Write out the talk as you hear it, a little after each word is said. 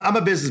I'm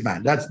a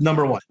businessman. That's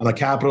number one. I'm a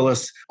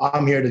capitalist.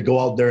 I'm here to go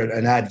out there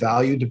and add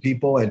value to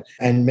people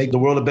and make the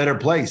world a better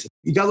place.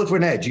 You got to look for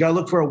an edge. You got to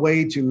look for a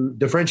way to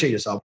differentiate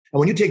yourself. And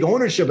when you take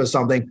ownership of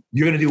something,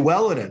 you're going to do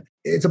well in it.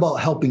 It's about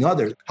helping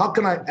others. How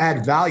can I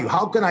add value?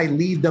 How can I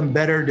leave them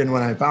better than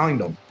when I found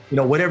them? You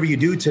know, whatever you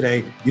do today,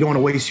 you don't want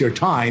to waste your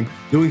time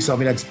doing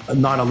something that's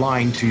not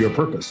aligned to your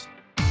purpose.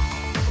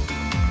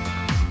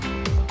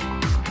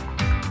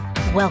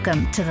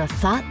 Welcome to the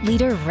Thought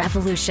Leader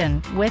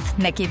Revolution with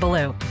Nikki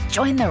Ballou.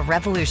 Join the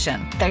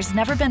revolution. There's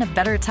never been a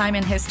better time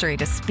in history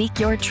to speak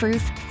your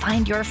truth,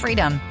 find your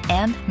freedom,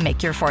 and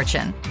make your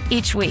fortune.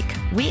 Each week,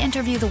 we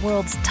interview the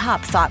world's top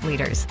thought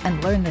leaders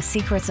and learn the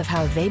secrets of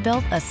how they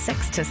built a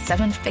 6 to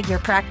 7 figure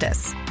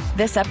practice.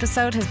 This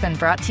episode has been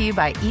brought to you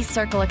by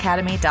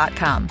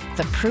eCircleAcademy.com,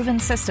 the proven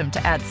system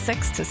to add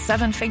 6 to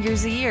 7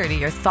 figures a year to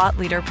your thought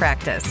leader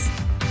practice.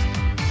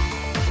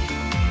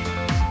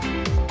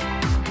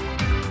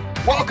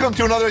 Welcome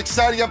to another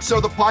exciting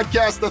episode of the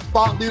podcast, The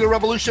Thought Leader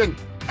Revolution.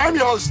 I'm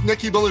your host,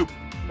 Nikki Ballou.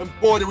 And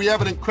boy, do we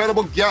have an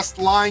incredible guest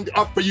lined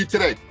up for you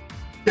today.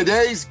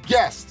 Today's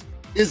guest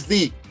is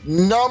the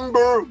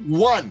number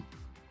one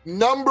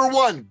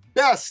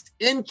best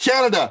in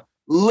Canada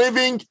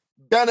living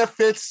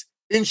benefits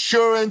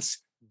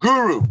insurance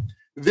guru.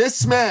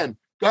 This man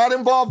got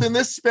involved in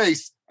this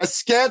space a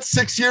scant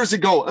 6 years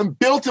ago and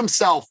built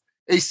himself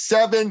a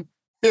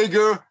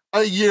 7-figure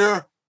a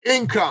year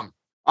income.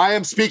 I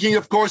am speaking,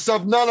 of course,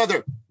 of none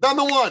other than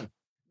the one,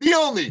 the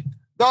only,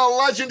 the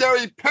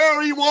legendary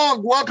Perry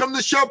Wong. Welcome to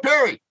the show,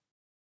 Perry.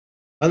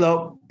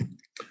 Hello.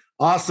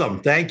 Awesome.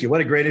 Thank you.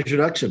 What a great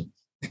introduction.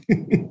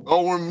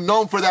 Oh, we're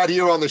known for that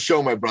here on the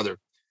show, my brother.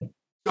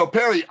 So,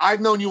 Perry,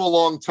 I've known you a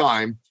long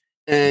time,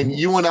 and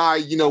you and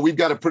I, we've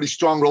got a pretty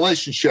strong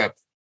relationship.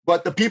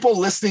 But the people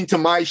listening to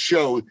my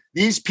show,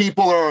 these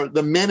people are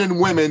the men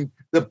and women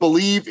that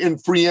believe in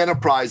free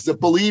enterprise,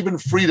 that believe in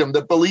freedom,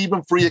 that believe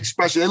in free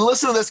expression. And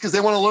listen to this because they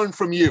want to learn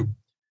from you.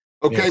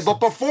 Okay. Yes. But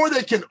before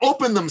they can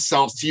open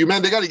themselves to you,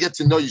 man, they got to get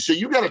to know you. So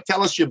you got to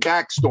tell us your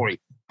backstory.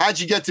 How'd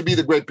you get to be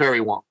the great Perry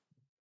Wong?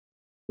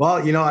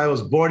 Well, I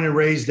was born and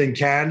raised in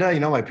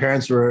Canada. My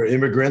parents were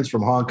immigrants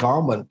from Hong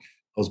Kong, but I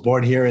was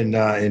born here in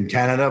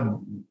Canada,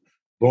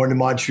 born in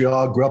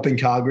Montreal, grew up in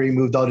Calgary,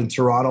 moved out in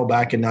Toronto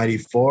back in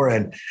 94.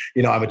 And,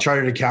 I'm a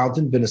chartered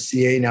accountant, been a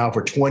CA now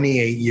for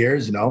 28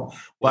 years,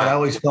 but I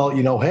always felt,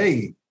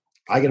 hey,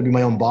 I got to be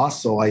my own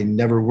boss. So I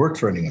never worked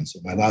for anyone. So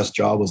my last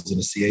job was in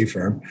a CA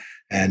firm.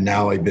 And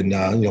now I've been,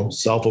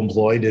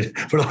 self-employed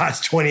for the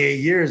last 28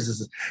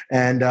 years.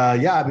 And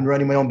I've been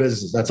running my own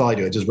business. That's all I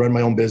do. I just run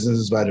my own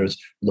business, whether it's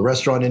from the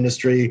restaurant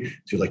industry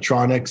to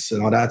electronics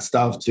and all that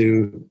stuff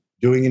to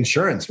doing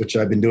insurance, which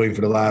I've been doing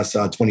for the last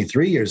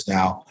 23 years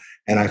now.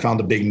 And I found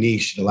a big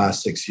niche in the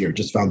last 6 years,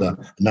 just found a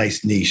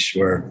nice niche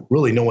where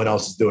really no one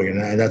else is doing it.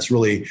 And that's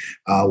really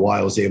why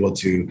I was able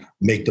to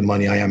make the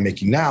money I am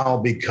making now,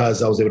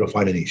 because I was able to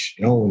find a niche,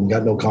 and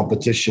got no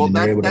competition.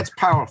 Well, that's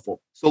powerful.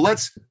 So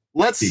let's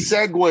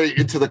segue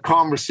into the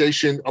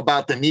conversation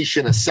about the niche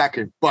in a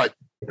second. But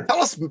tell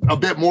us a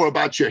bit more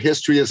about your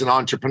history as an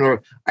entrepreneur.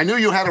 I knew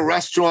you had a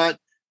restaurant,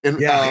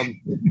 and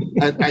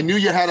I knew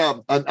you had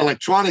an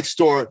electronics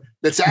store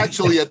that's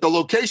actually at the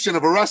location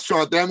of a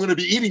restaurant that I'm going to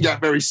be eating at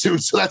very soon.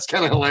 So that's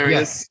kind of hilarious.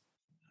 Yes.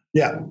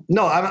 Yeah.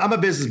 No, I'm a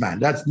businessman.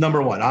 That's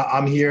number one.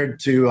 I'm here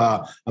to,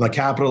 I'm a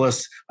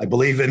capitalist. I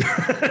believe in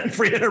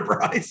free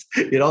enterprise.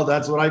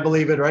 That's what I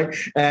believe in, right?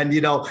 And,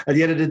 at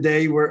the end of the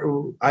day,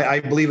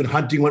 I believe in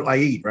hunting what I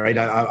eat, right?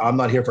 I'm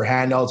not here for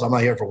handouts. I'm not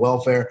here for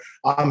welfare.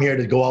 I'm here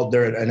to go out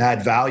there and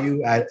add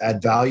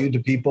value to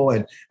people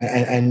and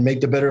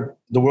make the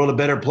world a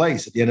better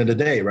place at the end of the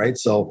day, right?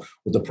 So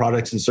with the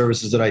products and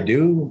services that I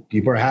do,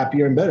 people are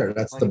happier and better.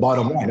 That's the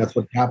bottom line. That's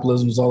what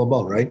capitalism is all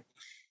about, right?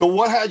 So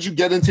what had you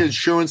get into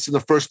insurance in the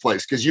first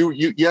place? Because you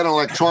had an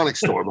electronics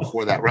store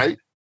before that, right?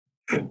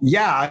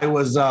 Yeah, I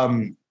was,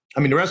 the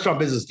restaurant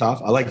business is tough.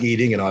 I like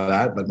eating and all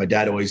that, but my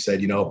dad always said,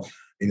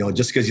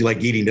 just because you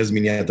like eating doesn't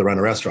mean you have to run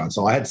a restaurant.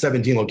 So I had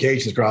 17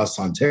 locations across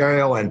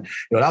Ontario, and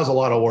that was a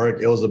lot of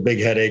work. It was a big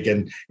headache,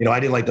 and I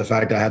didn't like the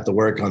fact that I had to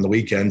work on the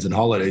weekends and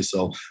holidays.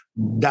 So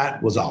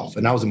that was off,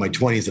 and I was in my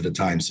 20s at the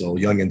time. So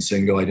young and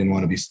single, I didn't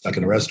want to be stuck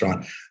in a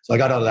restaurant. So I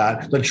got out of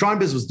that. The electronic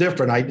business was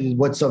different. I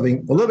did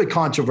something a little bit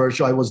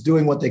controversial. I was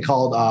doing what they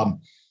called.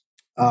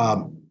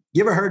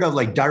 You ever heard of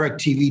like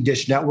direct TV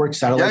dish network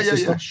satellite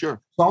systems? Yeah,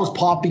 sure. So I was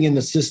popping in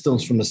the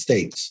systems from the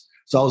States.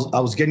 So I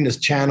was getting this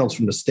channels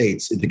from the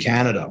States into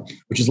Canada,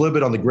 which is a little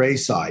bit on the gray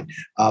side,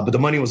 but the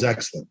money was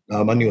excellent.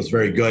 Money was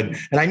very good.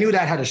 And I knew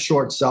that had a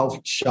short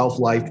shelf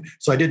life.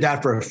 So I did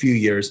that for a few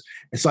years.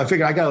 And so I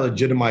figured I got to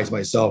legitimize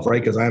myself,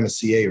 right? Because I am a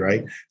CA,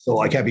 right? So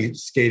I can't be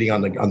skating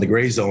on the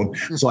gray zone.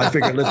 So I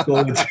figured, let's go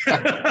into, like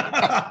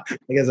I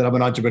said, I'm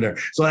an entrepreneur.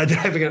 So I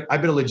figured I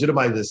better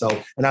legitimize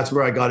myself. And that's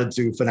where I got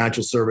into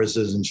financial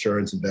services,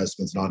 insurance,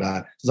 investments, and all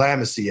that. Because I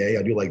am a CA.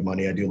 I do like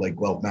money. I do like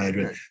wealth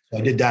management. So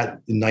I did that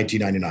in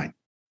 1999.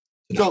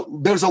 So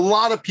there's a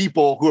lot of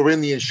people who are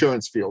in the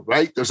insurance field,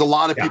 right? There's a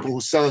lot of people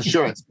who sell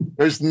insurance.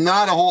 There's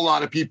not a whole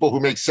lot of people who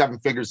make 7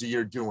 figures a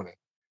year doing it.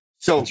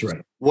 So That's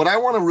right. what I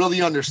want to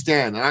really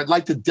understand, and I'd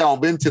like to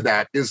delve into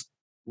that, is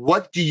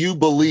what do you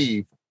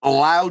believe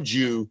allowed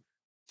you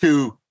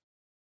to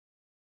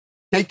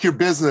take your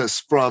business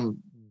from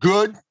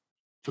good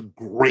to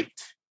great?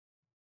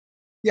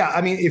 Yeah,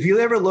 I mean, if you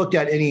ever look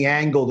at any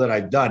angle that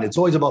I've done, it's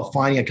always about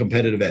finding a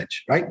competitive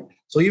edge, right?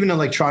 So even in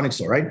electronics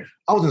store, right?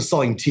 I wasn't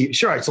selling TV.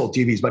 Sure, I sold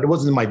TVs, but it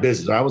wasn't in my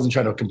business. I wasn't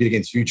trying to compete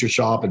against Future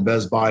Shop and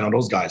Best Buy and all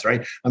those guys,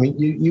 right? I mean,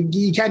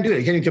 you can't do it.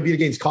 You can't even compete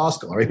against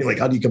Costco, right? Like,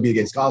 how do you compete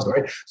against Costco,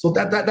 right? So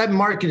that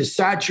market is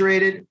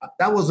saturated.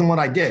 That wasn't what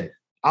I did.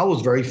 I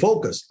was very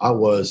focused. I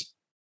was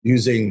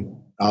doing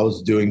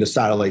the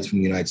satellites from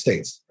the United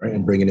States, right?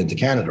 And bringing it into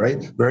Canada, right?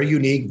 Very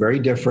unique, very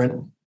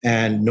different.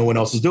 And no one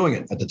else was doing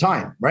it at the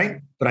time,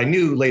 right? But I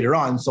knew later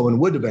on someone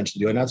would eventually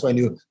do it. And that's why I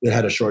knew it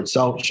had a short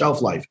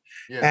shelf life.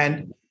 Yeah.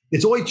 And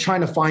it's always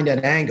trying to find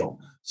that angle.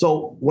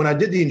 So when I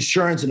did the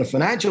insurance in the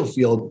financial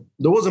field,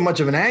 there wasn't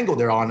much of an angle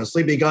there,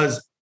 honestly,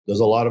 because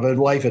there's a lot of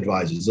life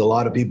advisors. There's a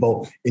lot of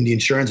people in the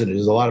insurance industry.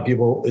 There's a lot of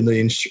people in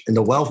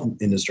the wealth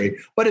industry,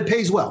 but it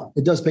pays well.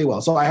 It does pay well.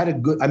 So I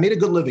made a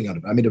good living out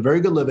of it. I made a very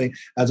good living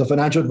as a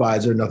financial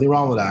advisor. Nothing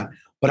wrong with that.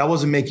 But I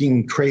wasn't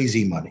making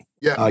crazy money,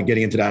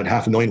 getting into that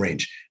 $500,000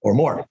 range or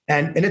more.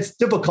 And it's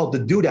difficult to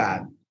do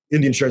that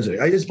in the insurance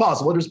industry. It's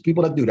possible. There's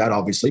people that do that,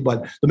 obviously,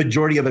 but the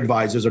majority of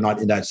advisors are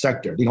not in that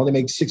sector. They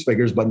make six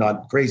figures, but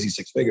not crazy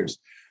six figures.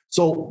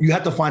 So you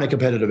have to find a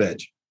competitive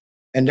edge.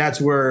 And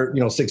that's where,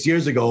 6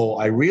 years ago,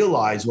 I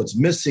realized what's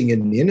missing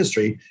in the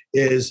industry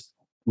is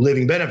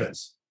living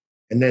benefits.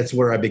 And that's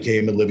where I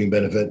became a living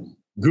benefit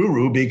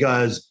guru,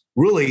 because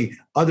really,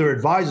 other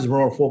advisors were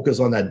more focused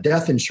on that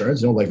death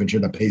insurance, life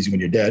insurance that pays you when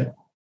you're dead.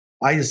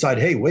 I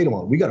decided, hey, wait a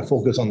minute, we got to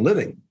focus on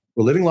living.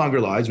 We're living longer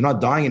lives. We're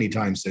not dying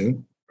anytime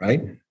soon,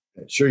 right?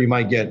 Sure, you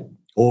might get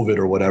COVID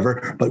or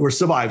whatever, but we're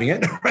surviving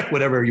it, right?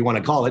 Whatever you want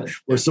to call it,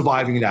 we're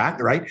surviving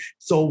that, right?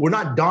 So we're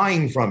not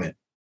dying from it.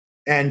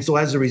 And so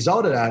as a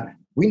result of that,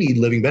 we need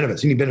living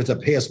benefits. We need benefits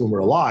that pay us when we're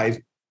alive,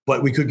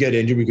 but we could get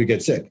injured, we could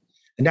get sick.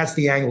 And that's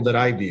the angle that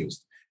I've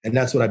used. And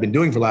that's what I've been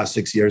doing for the last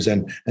 6 years.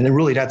 And then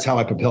really that's how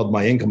I propelled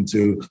my income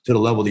to the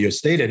level that you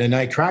stated. And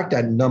I cracked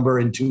that number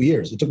in 2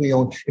 years. It took me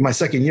in my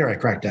second year, I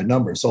cracked that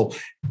number. So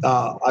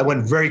I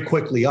went very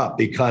quickly up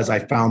because I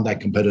found that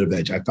competitive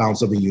edge. I found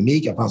something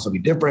unique. I found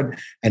something different.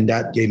 And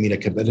that gave me the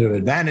competitive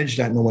advantage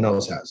that no one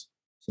else has.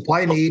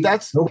 Supply and need,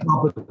 no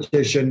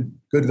competition,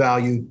 good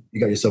value. You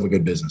got yourself a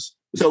good business.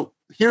 So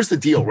here's the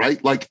deal,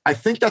 right? Like, I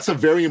think that's a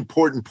very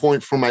important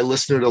point for my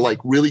listener to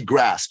really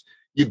grasp.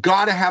 You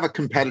got to have a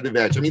competitive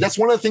edge. I mean, that's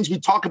one of the things we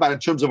talk about in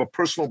terms of a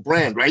personal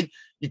brand, right?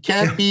 You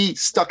can't be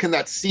stuck in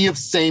that sea of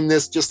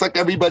sameness, just like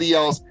everybody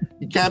else.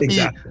 You can't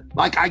be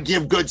like, I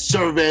give good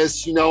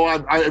service,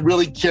 I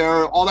really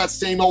care, all that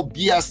same old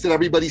BS that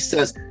everybody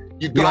says.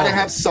 You got to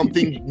have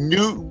something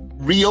new,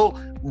 real,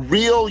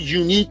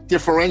 unique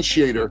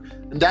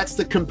differentiator. And that's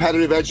the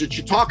competitive edge that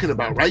you're talking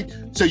about, right?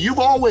 So you've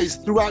always,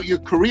 throughout your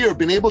career,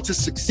 been able to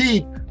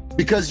succeed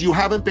because you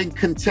haven't been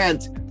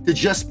content to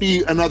just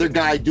be another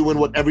guy doing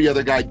what every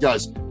other guy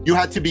does. You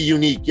had to be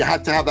unique. You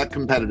had to have that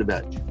competitive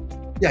edge.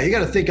 Yeah, you got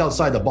to think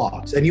outside the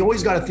box. And you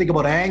always got to think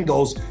about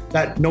angles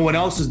that no one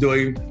else is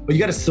doing, but you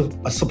got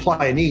to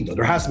supply a need, though.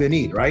 There has to be a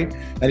need, right?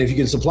 And if you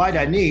can supply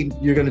that need,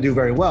 you're going to do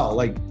very well.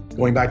 Like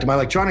going back to my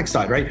electronics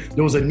side, right?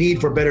 There was a need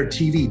for better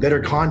TV,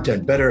 better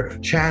content, better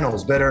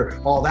channels,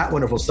 better all that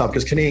wonderful stuff,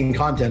 because Canadian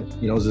content,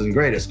 isn't the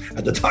greatest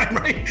at the time,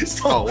 right?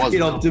 So,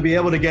 to be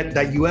able to get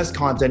that US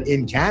content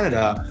in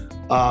Canada,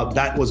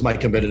 that was my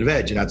competitive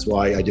edge. And that's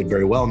why I did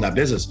very well in that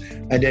business.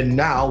 And then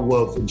now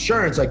with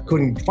insurance, I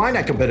couldn't find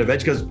that competitive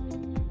edge because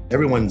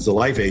everyone's a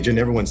life agent,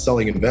 everyone's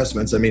selling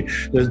investments. I mean,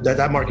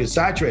 that market is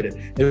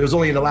saturated. It was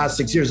only in the last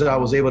 6 years that I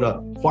was able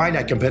to find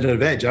that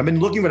competitive edge. I've been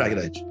looking for that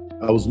edge.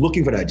 I was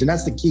looking for that edge. And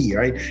that's the key,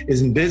 right?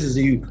 Is in business,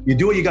 you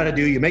do what you got to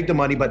do, you make the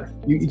money, but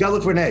you got to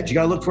look for an edge. You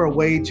got to look for a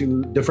way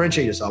to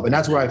differentiate yourself. And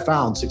that's where I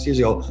found 6 years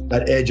ago,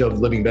 that edge of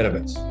living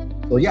benefits.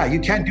 So yeah, you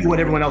can't do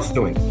what everyone else is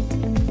doing.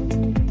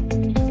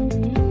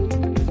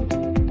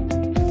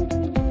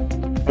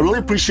 I really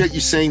appreciate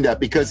you saying that,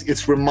 because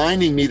it's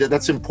reminding me that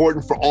that's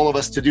important for all of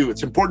us to do.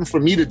 It's important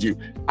for me to do.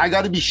 I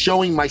got to be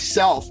showing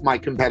myself my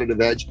competitive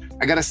edge.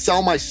 I got to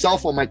sell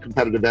myself on my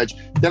competitive edge.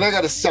 Then I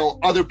got to sell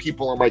other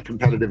people on my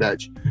competitive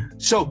edge.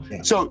 So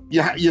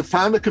you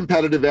found a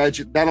competitive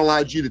edge that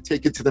allowed you to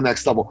take it to the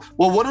next level.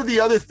 Well, what are the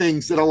other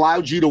things that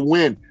allowed you to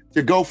win,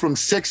 to go from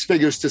 6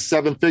 figures to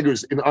 7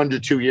 figures in under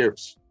 2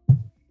 years?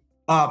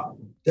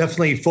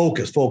 Definitely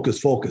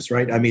focus,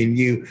 right? I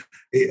mean,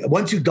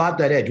 once you got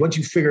that edge, once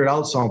you figured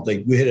out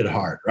something, you hit it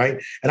hard, right?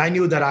 And I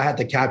knew that I had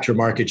to capture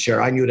market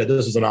share. I knew that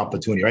this was an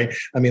opportunity, right?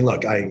 I mean,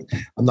 look, I'm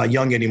not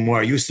young anymore.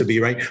 I used to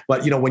be, right?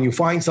 But, when you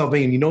find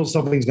something and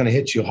something's going to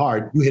hit you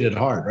hard, you hit it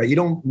hard, right? You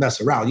don't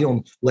mess around. You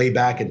don't lay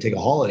back and take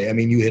a holiday. I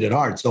mean, you hit it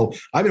hard. So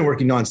I've been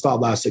working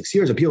nonstop last 6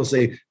 years, and people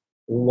say,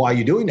 why are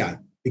you doing that?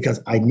 Because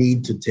I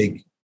need to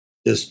take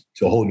this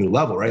to a whole new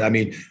level, right? I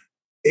mean,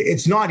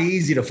 it's not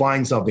easy to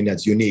find something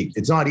that's unique.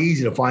 It's not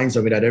easy to find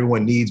something that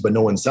everyone needs, but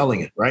no one's selling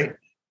it, right?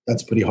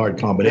 That's a pretty hard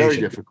combination.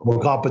 Very difficult.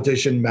 More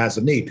competition,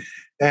 massive need.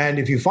 And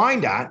if you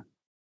find that,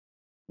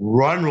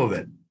 run with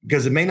it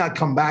because it may not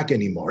come back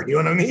anymore. You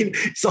know what I mean?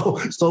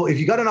 So if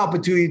you got an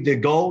opportunity to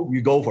go,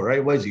 you go for it,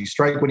 right? What is it? You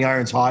strike when the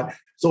iron's hot.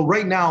 So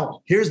right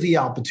now, here's the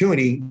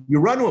opportunity. You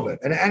run with it.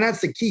 And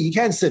that's the key. You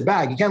can't sit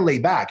back. You can't lay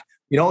back.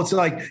 You know, it's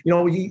like, you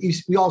know,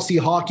 we all see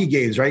hockey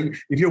games, right?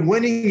 If you're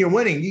winning, you're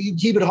winning. You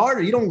keep it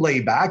harder. You don't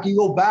lay back. You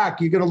go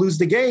back. You're going to lose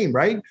the game,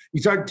 right?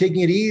 You start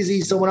taking it easy.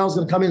 Someone else is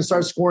going to come in and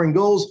start scoring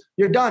goals.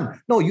 You're done.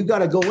 No, you got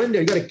to go in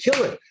there. You got to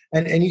kill it.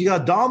 And you got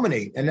to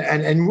dominate.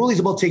 And really it's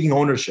about taking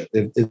ownership.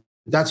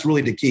 That's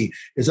really the key.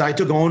 Is I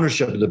took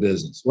ownership of the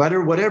business.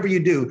 Whatever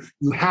you do,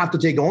 you have to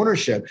take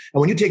ownership.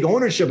 And when you take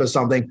ownership of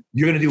something,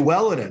 you're going to do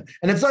well in it.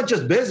 And it's not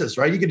just business,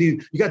 right? You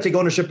got to take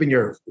ownership in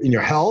your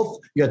health.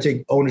 You got to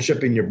take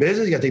ownership in your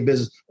business. You got to take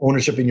business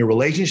ownership in your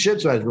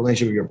relationships, right?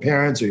 Relationship with your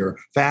parents or your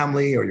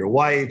family or your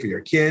wife or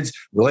your kids,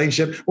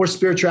 relationship or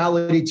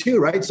spirituality too,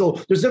 right? So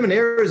there's different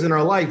areas in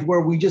our life where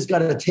we just got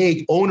to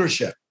take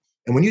ownership.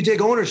 And when you take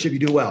ownership, you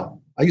do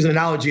well. I use an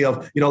analogy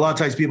of, you know, a lot of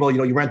times people, you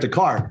know, you rent a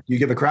car. You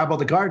give a crap about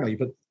the car? No, you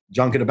put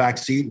junk in the back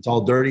seat. It's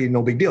all dirty.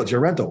 No big deal. It's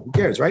your rental. Who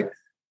cares, right?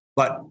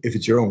 But if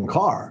it's your own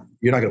car,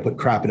 you're not going to put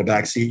crap in the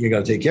back seat. You're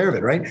going to take care of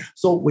it, right?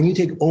 So when you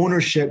take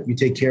ownership, you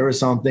take care of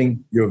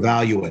something, you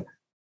value it.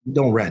 You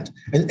don't rent.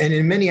 And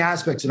in many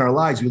aspects in our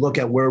lives, we look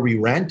at where we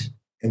rent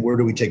and where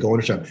do we take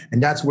ownership.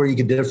 And that's where you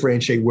can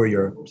differentiate where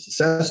you're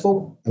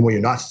successful and where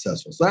you're not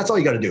successful. So that's all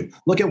you got to do.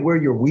 Look at where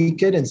you're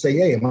weak at and say,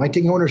 hey, am I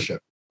taking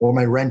ownership? Or am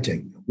I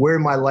renting? Where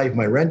in my life am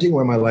I renting?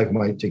 Where in my life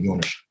am I taking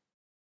ownership?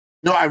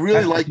 No, I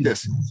really like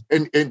this.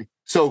 And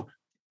so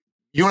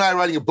you and I are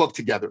writing a book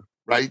together,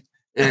 right?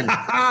 And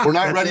we're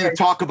not ready to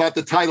talk about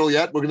the title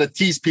yet. We're going to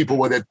tease people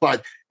with it,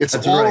 but it's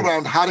all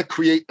around how to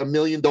create $1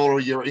 million a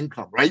year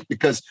income, right?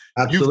 Because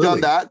you've done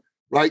that,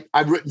 right?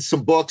 I've written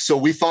some books. So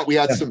we thought we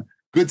had some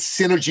good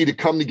synergy to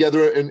come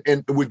together.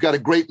 And we've got a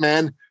great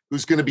man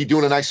who's going to be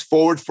doing a nice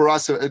forward for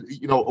us, a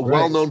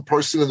well-known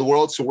person in the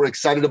world. So we're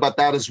excited about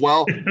that as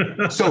well.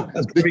 So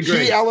the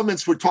key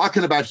elements we're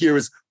talking about here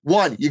is,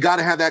 one, you got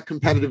to have that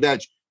competitive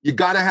edge. You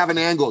got to have an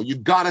angle. You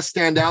got to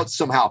stand out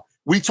somehow.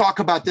 We talk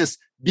about this.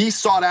 Be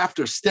sought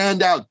after.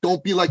 Stand out.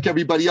 Don't be like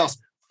everybody else.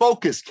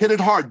 Focus. Hit it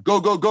hard. Go,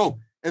 go, go.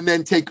 And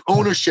then take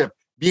ownership.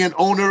 Be an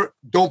owner.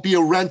 Don't be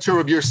a renter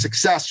of your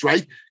success,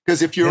 right?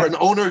 Because if you're an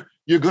owner,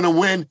 you're going to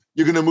win.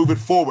 You're going to move it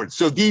forward.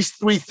 So these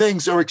three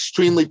things are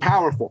extremely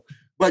powerful.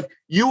 But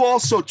you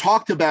also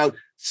talked about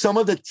some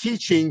of the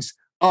teachings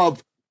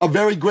of a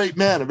very great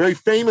man, a very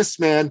famous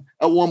man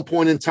at one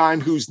point in time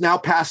who's now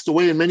passed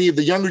away, and many of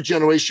the younger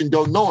generation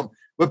don't know him.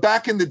 But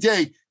back in the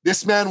day,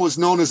 this man was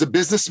known as a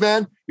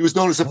businessman. He was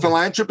known as a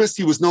philanthropist.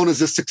 He was known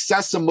as a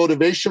success and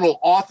motivational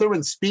author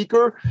and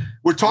speaker.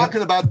 We're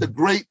talking about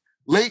the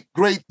late,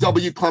 great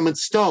W. Clement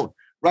Stone,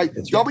 right?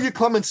 W.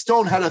 Clement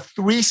Stone had a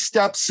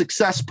 3-step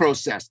success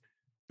process.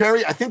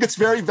 Perry, I think it's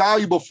very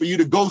valuable for you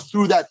to go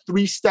through that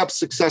 3-step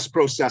success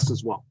process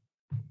as well.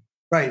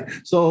 Right.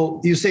 So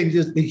you say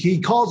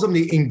he calls them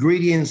the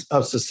ingredients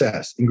of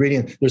success.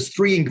 There's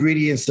 3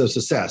 ingredients of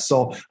success.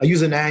 So I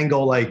use an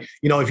angle like,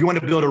 you know, if you want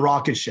to build a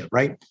rocket ship,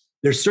 right?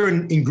 There's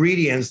certain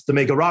ingredients to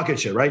make a rocket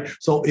ship, right?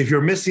 So if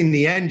you're missing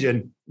the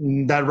engine,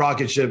 that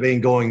rocket ship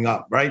ain't going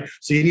up, right?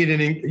 So you need an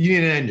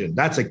engine.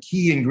 That's a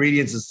key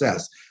ingredient of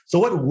success. So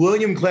what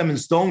William Clement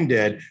Stone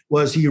did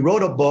was he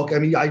wrote a book. I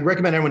mean, I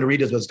recommend everyone to read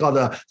this, but it's called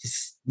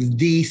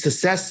The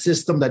Success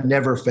System That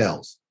Never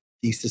Fails.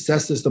 The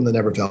Success System That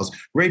Never Fails.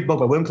 Great book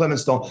by William Clement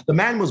Stone. The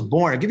man was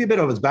born. I'll give you a bit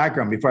of his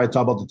background before I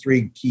talk about the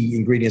 3 key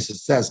ingredients of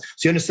success,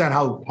 so you understand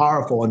how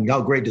powerful and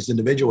how great this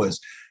individual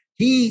is.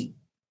 He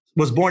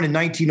was born in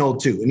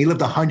 1902 and he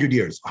lived 100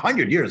 years.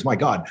 100 years, my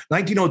God.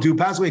 1902,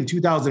 passed away in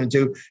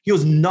 2002. He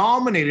was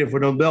nominated for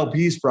the Nobel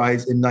Peace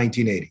Prize in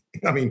 1980.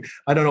 I mean,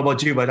 I don't know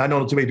about you, but I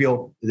know too many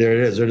people. There it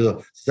is. There's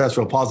a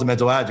successful positive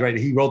mental attitude, right?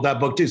 He wrote that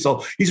book too.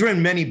 So he's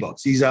written many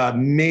books. He's a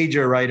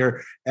major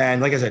writer.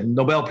 And like I said,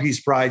 Nobel Peace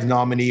Prize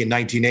nominee in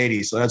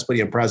 1980. So that's pretty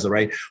impressive,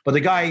 right? But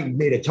the guy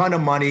made a ton of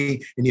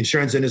money in the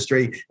insurance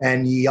industry.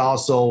 And he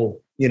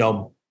also,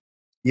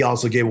 he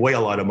also gave away a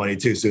lot of money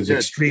too. So he was an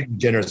extremely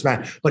generous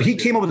man. But he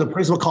came up with a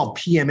principle called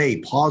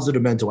PMA,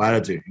 positive mental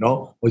attitude,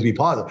 always be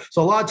positive.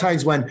 So a lot of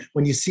times when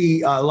you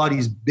see a lot of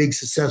these big,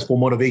 successful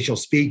motivational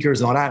speakers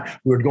and all that,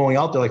 we were going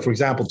out there, like, for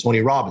example, Tony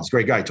Robbins,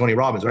 great guy, Tony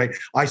Robbins, right?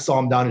 I saw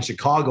him down in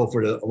Chicago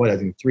for I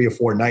think 3 or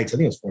 4 nights. I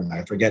think it was 4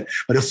 nights, I forget.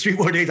 But it was 3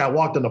 more days I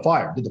walked on the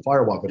fire, did the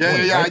fire walk with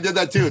Tony. Right? I did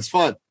that too. It's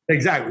fun.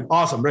 Exactly.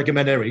 Awesome.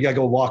 Recommend everyone. You got to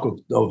go walk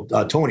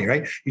with Tony,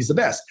 right? He's the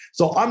best.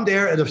 So I'm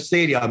there at the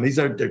stadium.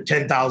 There are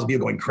 10,000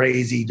 people going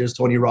crazy. There's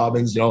Tony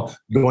Robbins,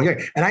 going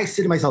there. And I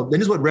said to myself, then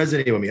this is what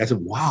resonated with me. I said,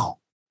 wow,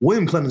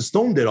 William Clement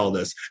Stone did all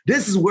this.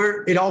 This is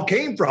where it all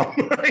came from.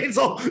 Right?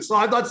 So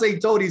I'm not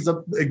saying Tony's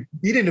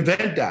he didn't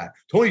invent that.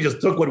 Tony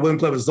just took what William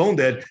Clement Stone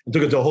did and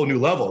took it to a whole new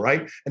level,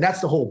 right? And that's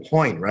the whole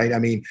point, right? I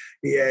mean,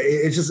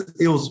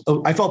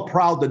 I felt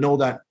proud to know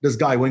that this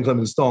guy, William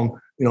Clement Stone,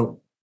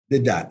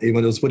 did that. It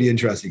was pretty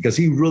interesting because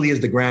he really is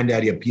the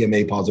granddaddy of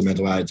PMA, positive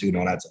mental attitude, and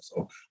all that stuff.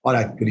 So all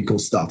that pretty cool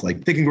stuff.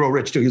 Like Think and Grow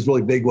Rich too. He was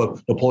really big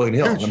with Napoleon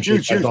Hill. I'm sure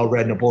you guys all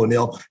read Napoleon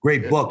Hill.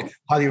 Great book.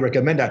 Highly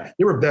recommend that.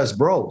 They were best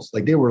bros.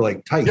 Like they were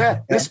like tight. Yeah.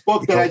 This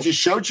book that I just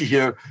showed you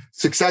here,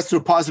 Success Through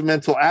a Positive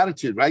Mental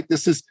Attitude, right?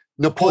 This is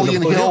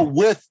Napoleon Hill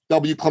with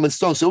W. Clement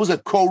Stone. So it was a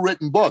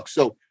co-written book.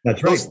 So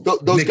that's right.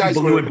 Those guys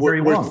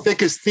were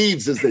thick as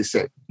thieves, as they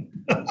say.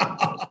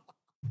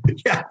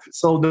 Yeah.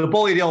 So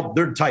Napoleon Hill,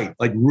 they're tight,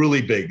 like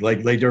really big,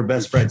 like they're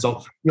best friends.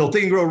 So, Think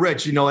and Grow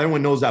Rich,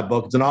 everyone knows that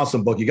book. It's an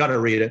awesome book. You got to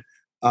read it.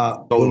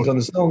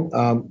 Clement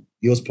Stone,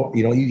 he was,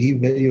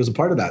 he was a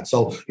part of that.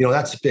 So,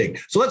 that's big.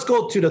 So let's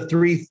go to the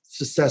three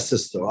success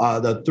system,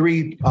 the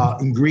three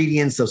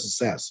ingredients of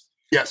success.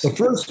 Yes. The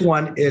first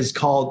one is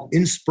called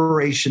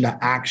inspiration to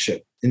action.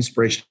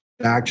 Inspiration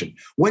to action.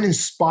 What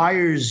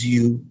inspires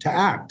you to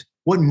act?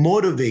 What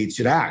motivates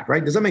you to act,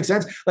 right? Does that make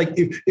sense? Like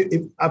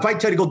if I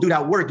tell you to go do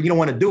that work and you don't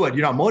want to do it,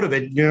 you're not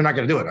motivated, you're not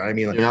going to do it. I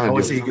mean, I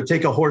always say you can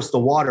take a horse to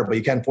water, but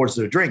you can't force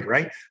it to drink,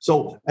 right?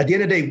 So at the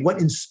end of the day, what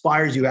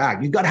inspires you to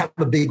act? You've got to have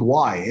a big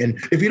why. And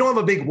if you don't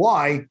have a big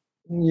why,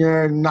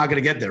 you're not going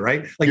to get there,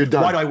 right? Like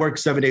why do I work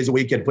 7 days a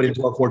week and put into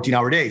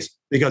 14-hour days?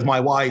 Because my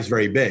why is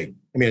very big.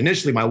 I mean,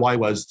 initially my why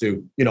was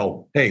to,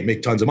 hey,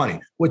 make tons of money,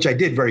 which I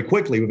did very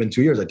quickly. Within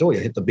 2 years, I told you,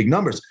 I hit the big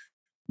numbers.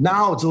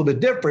 Now it's a little bit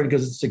different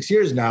because it's 6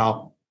 years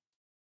now.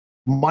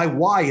 My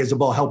why is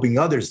about helping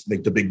others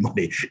make the big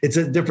money. It's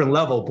a different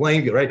level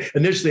playing field, right?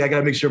 Initially, I got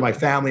to make sure my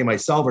family and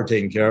myself are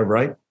taken care of,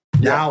 right?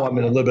 Yeah. Now I'm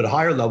at a little bit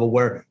higher level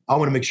where I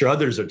want to make sure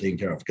others are taken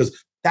care of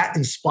because that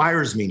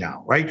inspires me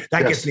now, right?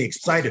 That gets me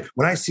excited.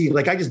 When I see,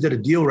 like I just did a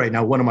deal right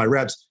now, one of my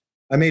reps,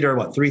 I made her,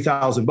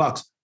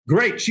 $3,000.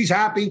 Great. She's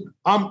happy.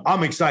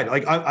 I'm excited.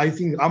 Like I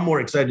think I'm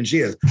more excited than she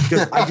is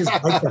because I just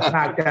like the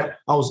fact that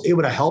I was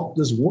able to help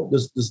this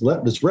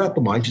rep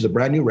of mine. She's a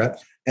brand new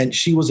rep and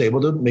she was able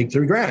to make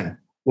 $3,000.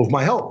 With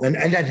my help. And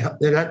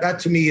that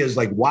to me is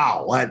like,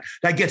 wow,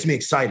 that gets me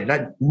excited.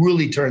 That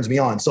really turns me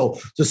on. So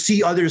to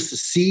see others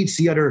succeed,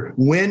 see others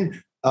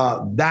win,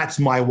 that's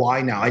my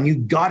why now. And you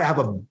got to have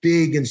a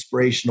big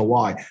inspirational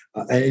why.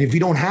 And if you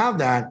don't have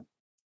that,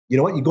 you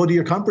know what? You go to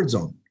your comfort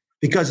zone.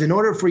 Because in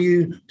order for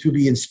you to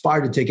be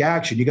inspired to take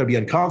action, you got to be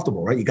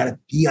uncomfortable, right? You got to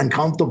be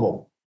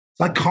uncomfortable. It's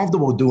not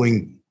comfortable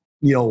doing,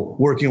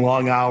 working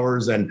long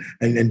hours and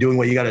doing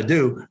what you got to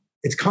do.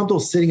 It's comfortable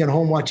sitting at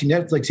home watching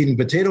Netflix, eating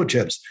potato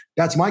chips.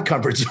 That's my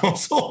comfort zone.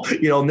 So,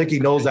 Nikki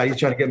knows that. He's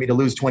trying to get me to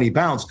lose 20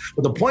 pounds.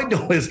 But the point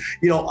though is,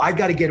 I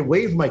got to get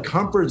away from my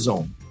comfort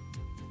zone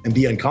and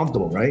be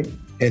uncomfortable, right?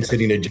 And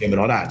sitting in the gym and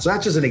all that. So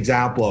that's just an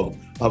example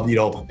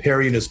of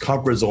Perry in his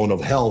comfort zone of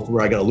health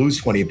where I got to lose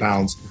 20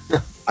 pounds.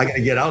 I got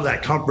to get out of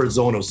that comfort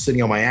zone of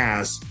sitting on my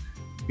ass,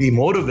 be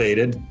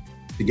motivated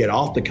to get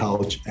off the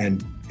couch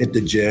and hit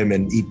the gym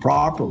and eat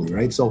properly,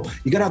 right? So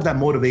you got to have that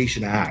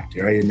motivation to act,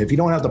 right? And if you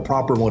don't have the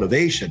proper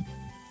motivation,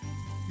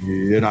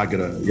 you're not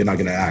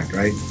gonna act,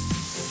 right?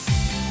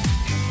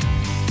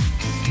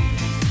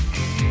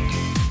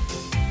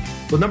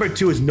 So number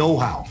 2 is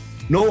know-how.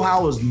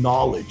 Know-how is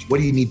knowledge. What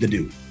do you need to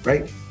do,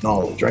 right?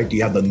 Knowledge, right? Do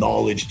you have the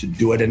knowledge to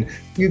do it? And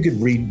you could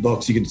read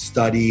books, you could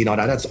study and all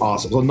that. That's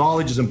awesome. So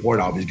knowledge is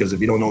important, obviously, because if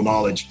you don't know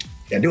knowledge,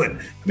 you can't do it.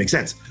 That makes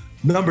sense.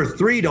 Number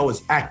 3, though,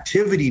 is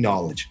activity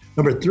knowledge.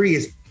 Number 3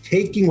 is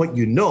taking what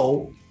you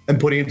know and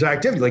putting it into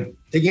activity, like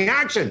taking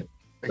action.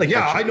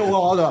 I know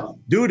how to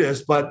do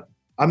this, but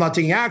I'm not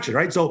taking action,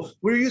 right? So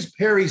we use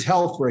Perry's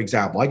health, for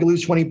example. I could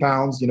lose 20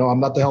 pounds. I'm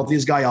not the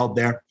healthiest guy out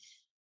there.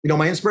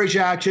 My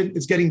inspiration action,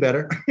 it's getting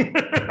better.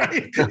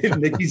 Right?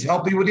 Nikki's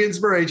helping with the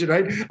inspiration,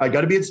 right? I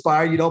got to be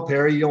inspired.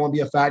 Perry, you don't want to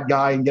be a fat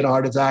guy and get a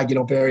heart attack.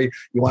 Perry,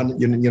 you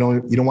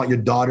don't want your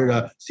daughter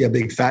to see a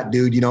big fat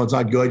dude. It's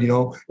not good.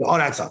 All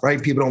that stuff,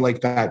 right? People don't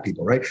like fat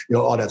people, right?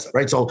 All that stuff,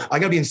 right? So I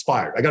got to be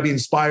inspired. I got to be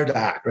inspired to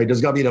act, right?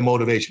 There's got to be the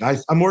motivation.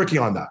 I'm working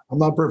on that. I'm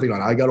not perfect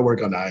on it. I got to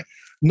work on that.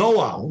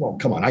 Know-how. Well,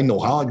 come on. I know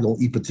how. I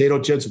don't eat potato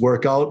chips,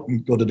 work out,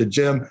 go to the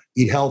gym,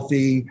 eat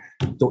healthy,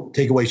 don't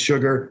take away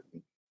sugar.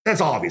 That's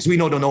obvious. We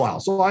know the know-how.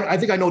 So I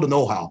think I know the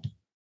know-how.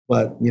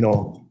 But,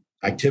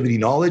 activity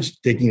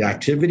knowledge, taking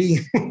activity,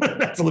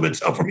 that's a little bit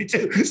tough for me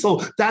too.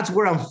 So that's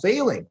where I'm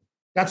failing.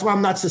 That's why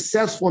I'm not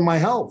successful in my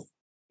health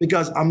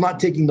because I'm not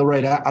taking the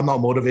right act. I'm not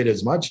motivated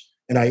as much.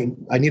 And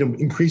I need to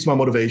increase my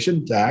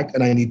motivation to act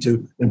and I need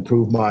to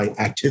improve my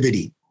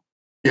activity.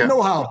 Yeah.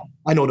 Know-how.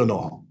 I know the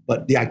know-how,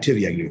 but the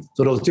activity I do.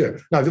 So those two.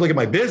 Now, if you look at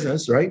my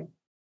business, right?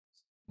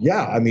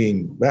 Yeah, I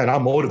mean, man,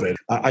 I'm motivated.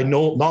 I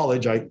know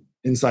knowledge.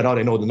 Inside out,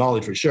 I know the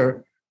knowledge for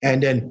sure.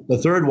 And then the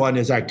third one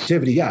is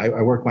activity. Yeah,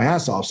 I work my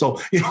ass off. So,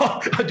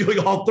 I'm doing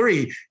all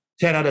 3,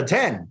 10 out of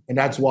 10. And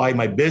that's why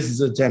my business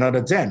is a 10 out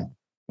of 10.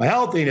 My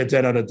health ain't a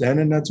 10 out of 10.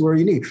 And that's where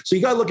you need. So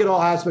you got to look at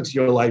all aspects of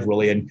your life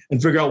really and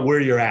figure out where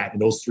you're at in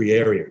those 3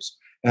 areas.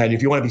 And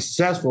if you want to be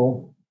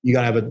successful, you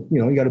got to have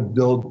you got to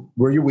build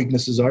where your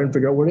weaknesses are and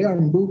figure out where they are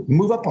and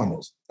move up on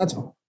those. That's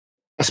all.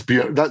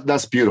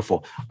 That's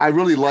beautiful. I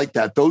really like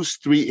that. Those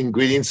 3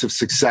 ingredients of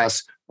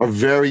success are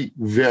very,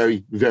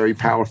 very, very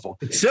powerful.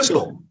 It's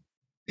simple.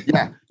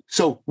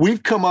 So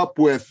we've come up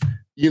with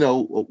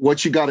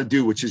what you got to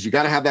do, which is you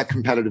got to have that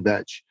competitive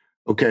edge.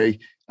 Okay.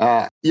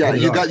 You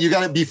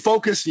got to be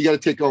focused. You got to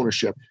take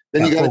ownership.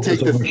 Then you got to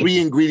take the 3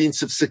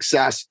 ingredients of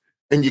success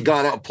and you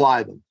got to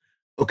apply them.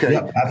 Okay.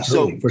 Yeah,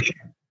 absolutely. For sure.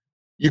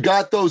 You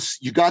got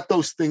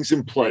those things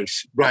in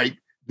place, right?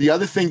 The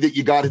other thing that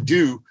you got to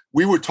do,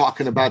 we were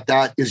talking about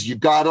that, is you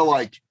got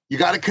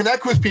to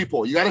connect with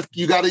people. You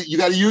got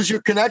to use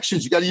your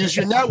connections. You got to use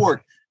your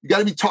network. You got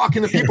to be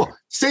talking to people.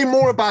 Say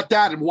more about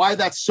that and why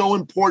that's so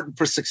important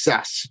for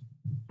success.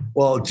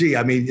 Well, gee,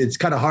 I mean, it's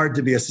kind of hard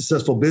to be a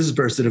successful business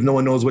person if no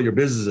one knows what your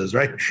business is,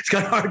 right? It's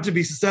kind of hard to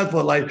be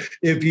successful, like,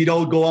 if you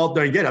don't go out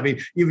there and get it. I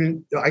mean,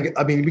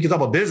 we can talk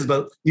about business,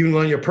 but even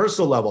on your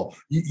personal level,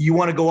 you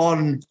want to go out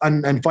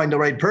and find the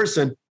right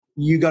person.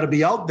 You got to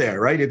be out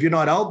there, right? If you're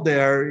not out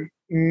there,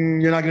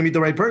 you're not going to meet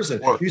the right person.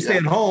 If you stay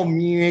at home,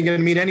 you ain't going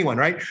to meet anyone,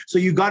 right? So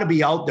you got to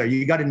be out there.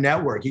 You got to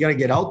network. You got to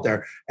get out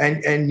there,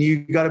 and you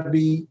got to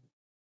be.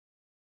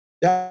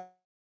 If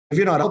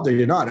you're not out there,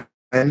 you're not.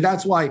 And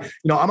that's why,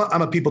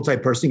 I'm a people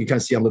type person. You kind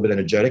of see I'm a little bit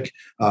energetic,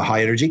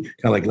 high energy,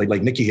 kind of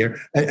like Nikki here.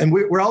 And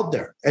we're out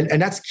there.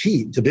 And that's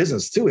key to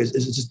business too, is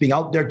just being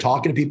out there,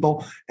 talking to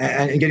people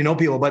and getting to know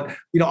people. But,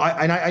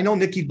 I know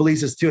Nikki believes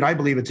this too, and I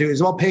believe it too.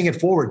 It's about paying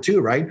it forward too,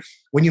 right?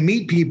 When you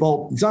meet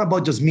people, it's not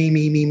about just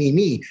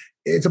me.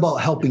 It's about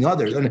helping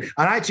others. And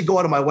I actually go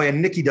out of my way,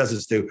 and Nikki does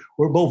this too.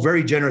 We're both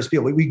very generous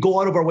people. We go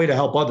out of our way to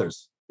help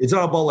others. It's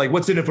not about like,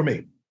 what's in it for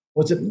me?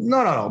 What's it?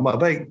 No.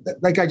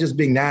 That guy just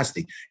being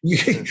nasty,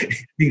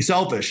 being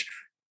selfish.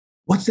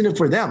 What's in it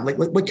for them? Like,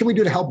 what can we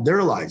do to help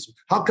their lives?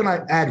 How can I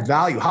add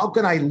value? How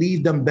can I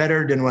leave them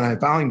better than when I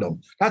found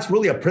them? That's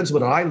really a principle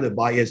that I live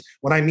by, is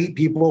when I meet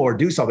people or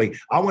do something,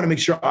 I want to make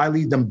sure I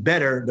leave them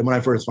better than when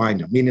I first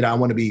find them. Meaning I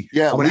want to be,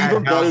 leave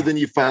them better than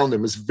you found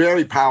them. It's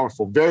very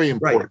powerful, very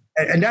important.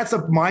 Right. And that's a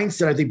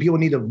mindset I think people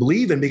need to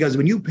believe in, because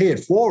when you pay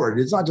it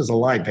forward, it's not just a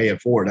line, pay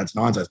it forward. That's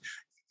nonsense.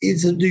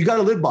 You got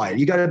to live by it.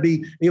 You got to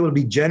be able to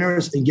be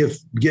generous and give.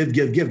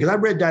 Because I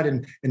read that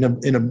in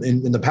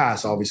the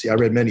past. Obviously, I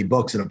read many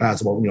books in the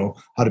past about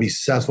how to be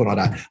successful and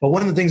all that. But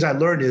one of the things I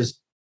learned is,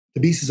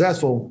 to be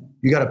successful,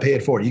 you got to pay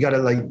it forward. You got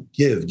to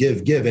give,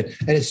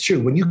 and it's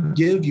true. When you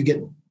give, you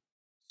get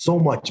so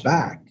much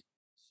back,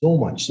 so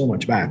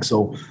much back.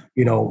 So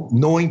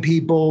knowing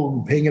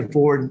people, paying it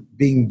forward,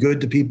 being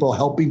good to people,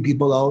 helping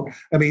people out.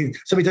 I mean,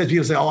 so many times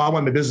people say, "Oh, I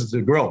want my business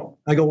to grow."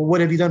 I go, well, "What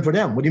have you done for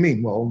them?" What do you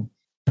mean? Well,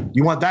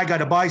 you want that guy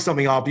to buy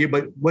something off you,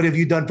 but what have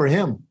you done for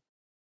him?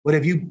 What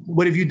have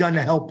you done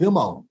to help him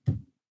out?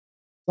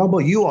 How about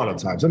you all the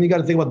time? Something you got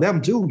to think about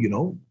them too,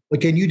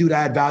 What can you do to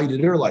add value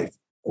to their life?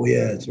 Oh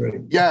yeah, that's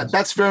right. Yeah,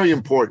 that's very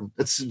important.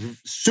 It's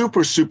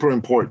super, super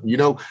important.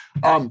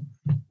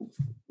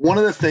 One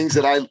of the things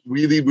that I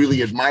really,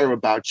 really admire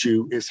about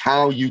you is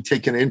how you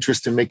take an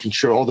interest in making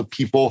sure all the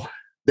people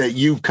that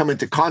you come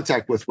into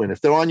contact with win.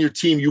 If they're on your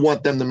team, you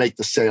want them to make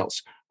the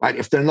sales. Right?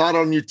 If they're not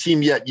on your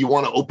team yet, you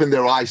want to open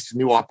their eyes to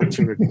new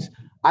opportunities.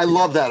 I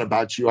love that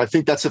about you. I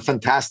think that's a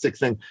fantastic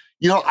thing.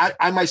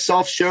 I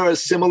myself share a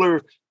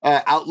similar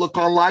outlook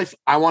on life.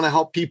 I want to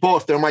help people.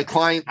 If they're my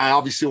client, I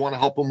obviously want to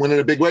help them win in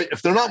a big way.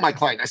 If they're not my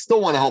client, I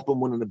still want to help them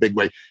win in a big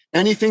way.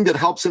 Anything that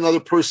helps another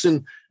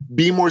person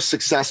be more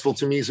successful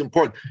to me is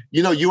important.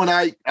 You and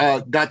I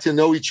got to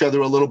know each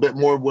other a little bit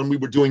more when we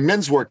were doing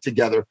men's work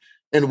together.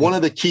 And one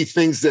of the key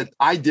things that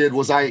I did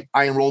was I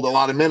enrolled a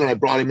lot of men and I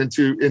brought them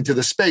into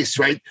the space,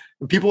 right?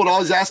 And people would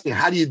always ask me,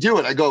 how do you do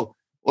it? I go,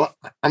 well,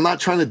 I'm not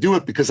trying to do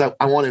it because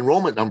I want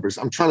enrollment numbers.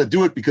 I'm trying to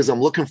do it because I'm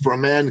looking for a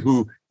man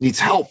who needs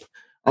help.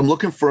 I'm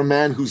looking for a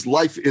man whose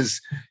life is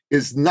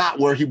not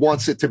where he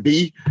wants it to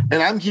be.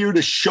 And I'm here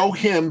to show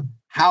him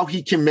how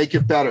he can make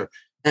it better.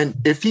 And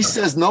if he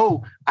says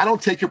no, I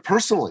don't take it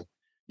personally.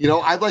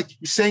 I like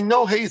saying,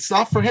 no, hey, it's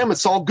not for him.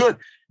 It's all good.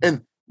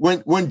 And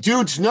when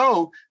dudes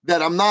know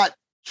that I'm not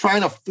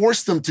trying to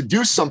force them to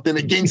do something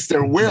against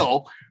their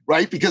will,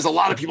 right? Because a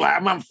lot of people,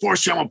 I'm going to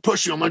force you, I'm going to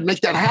push you, I'm going to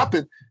make that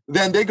happen.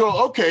 Then they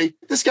go, okay,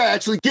 this guy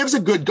actually gives a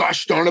good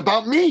gosh darn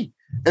about me.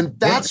 And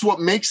that's what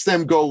makes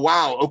them go,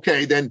 wow,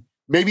 okay, then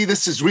maybe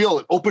this is real.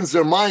 It opens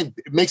their mind.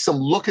 It makes them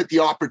look at the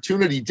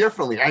opportunity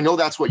differently. I know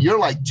that's what you're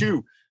like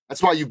too.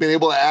 That's why you've been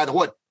able to add,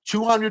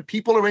 200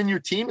 people are in your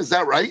team? Is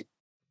that right?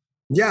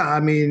 Yeah, I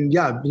mean,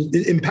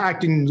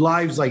 impacting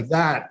lives like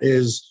that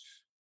is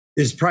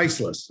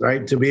priceless,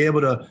 right? To be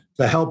able to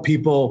help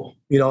people,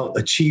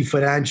 achieve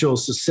financial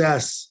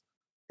success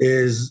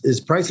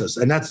is priceless.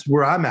 And that's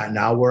where I'm at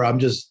now, where I'm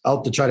just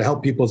out to try to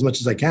help people as much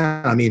as I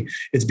can. I mean,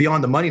 it's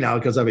beyond the money now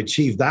because I've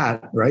achieved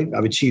that, right?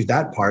 I've achieved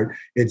that part.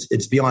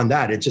 It's beyond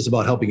that. It's just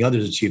about helping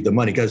others achieve the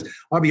money. Because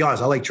I'll be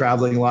honest, I like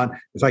traveling a lot.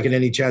 If I get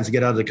any chance to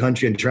get out of the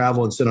country and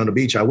travel and sit on the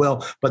beach, I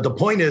will. But the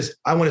point is,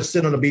 I want to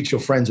sit on the beach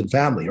with friends and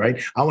family,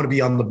 right? I want to be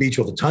on the beach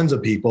with tons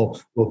of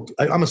people. Well,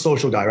 I'm a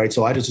social guy, right?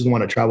 So I just don't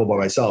want to travel by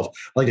myself.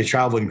 I like to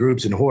travel in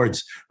groups and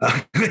hordes.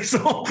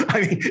 So,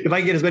 I mean, if I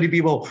can get as many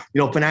people,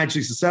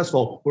 financially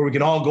successful, where we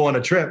can all go on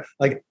a trip.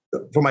 Like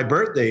for my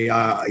birthday,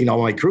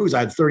 on my cruise,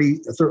 I had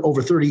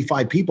over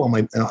 35 people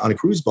on a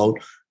cruise boat,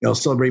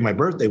 celebrating my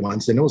birthday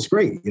once. And it was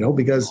great,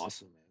 because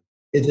awesome,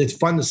 It's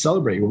fun to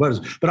celebrate.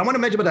 But I want to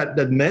mention about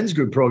that men's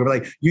group program.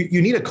 Like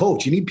you need a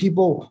coach. You need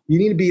people. You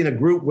need to be in a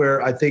group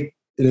where I think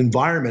an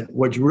environment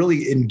which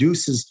really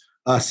induces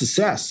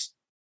success.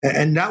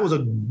 And that was a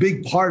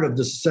big part of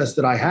the success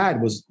that I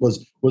had was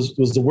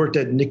the work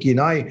that Nikki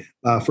and I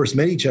first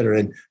met each other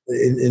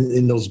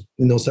in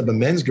those type of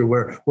men's group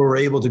where we're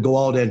able to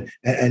go out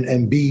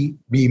and be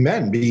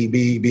men,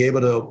 be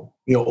able to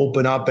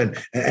open up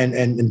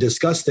and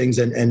discuss things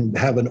and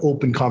have an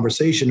open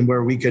conversation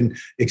where we can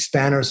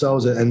expand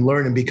ourselves and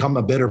learn and become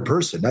a better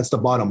person. That's the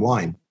bottom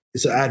line.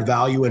 It's to add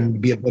value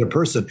and be a better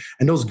person.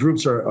 And those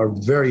groups are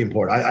very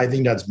important. I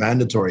think that's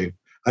mandatory.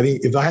 I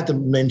mean, if I had to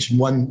mention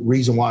one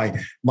reason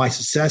why my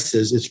success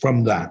it's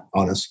from that,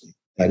 honestly.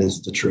 That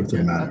is the truth of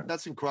the matter.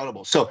 That's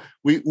incredible. So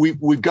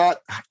we've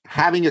got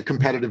having a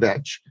competitive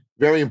edge,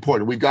 very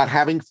important. We've got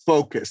having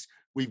focus.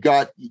 We've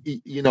got,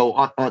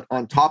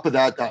 on top of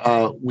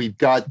that, we've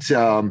got,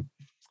 so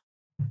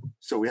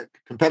we had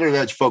competitive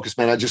edge, focus,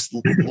 man. I just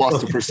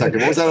lost it for a second.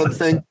 What was that other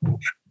thing?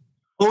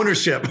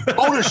 Ownership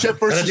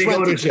versus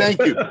renting.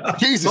 Thank you.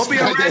 Jesus. Don't be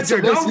a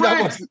renter. Don't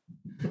rent.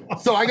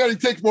 So I got to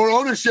take more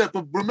ownership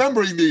of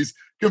remembering these: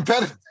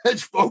 competitive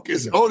edge,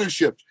 focus,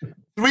 ownership.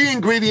 3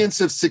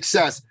 ingredients of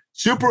success.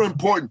 Super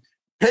important.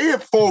 Pay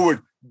it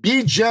forward.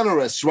 Be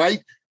generous,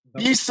 right?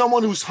 Be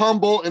someone who's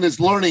humble and is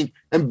learning,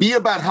 and be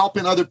about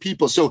helping other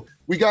people. So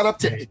we got up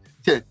to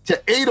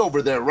 8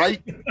 over there,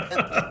 right?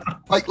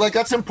 like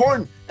that's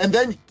important. And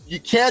then you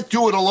can't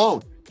do it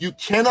alone. You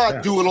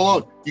cannot do it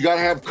alone. You got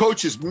to have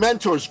coaches,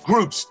 mentors,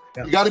 groups.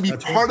 You got to be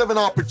part of an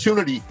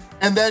opportunity.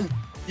 And then,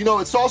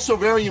 it's also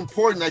very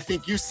important, I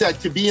think you said,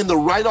 to be in the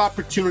right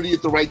opportunity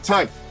at the right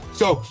time.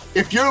 So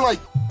if you're like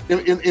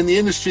in the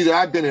industry that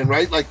I've been in,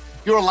 right? Like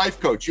you're a life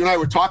coach. You and I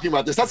were talking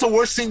about this. That's the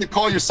worst thing to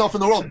call yourself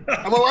in the world.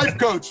 I'm a life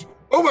coach.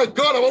 Oh my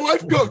God, I'm a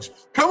life coach.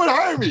 Come and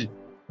hire me.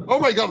 Oh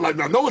my God,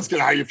 no one's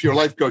gonna hire you if you're a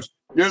life coach.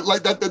 You're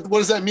like that. What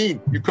does that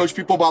mean? You coach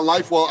people about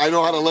life? Well, I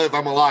know how to live.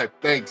 I'm alive.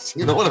 Thanks.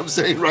 You know what I'm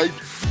saying, right?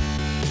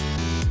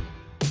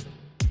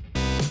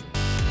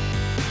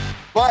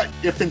 But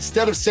if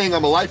instead of saying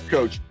I'm a life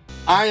coach,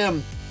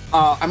 I'm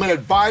an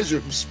advisor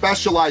who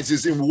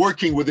specializes in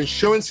working with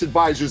insurance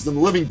advisors in the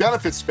living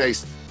benefits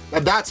space,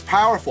 that's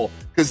powerful,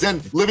 because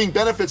then living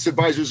benefits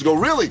advisors go,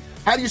 really?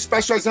 How do you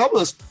specialize in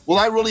helping us? Well,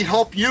 I really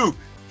help you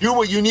do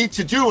what you need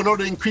to do in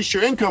order to increase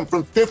your income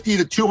from 50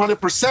 to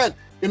 200%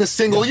 in a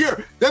single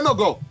year. Then they'll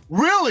go,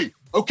 really?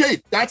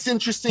 Okay, that's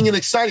interesting and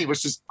exciting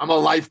versus I'm a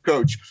life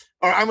coach.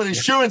 Or I'm an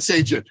insurance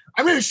agent.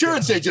 I'm an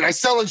insurance agent. I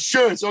sell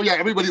insurance. Oh yeah,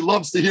 everybody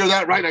loves to hear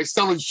that, right? I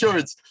sell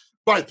insurance.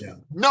 But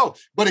no,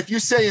 but if you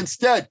say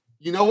instead,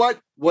 you know what?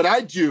 What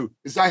I do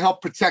is I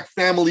help protect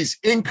families'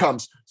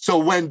 incomes. So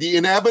when the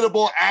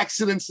inevitable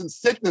accidents and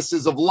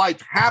sicknesses of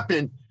life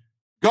happen,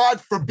 God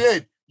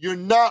forbid, you're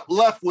not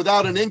left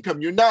without an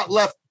income. You're not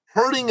left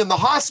hurting in the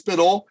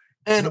hospital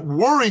and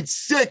worried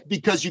sick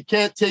because you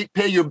can't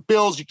pay your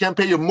bills, you can't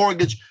pay your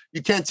mortgage,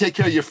 you can't take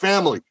care of your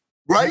family,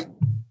 right?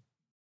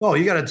 Oh,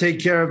 you got to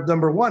take care of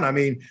number one. I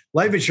mean,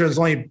 life insurance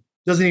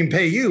doesn't even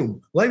pay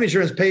you. Life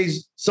insurance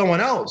pays someone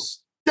else.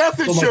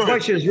 Death insurance. So my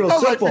question is real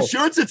simple. Life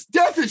insurance, it's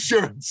death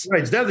insurance.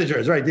 Right, it's death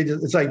insurance, right?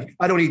 It's like,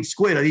 I don't eat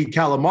squid, I eat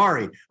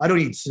calamari. I don't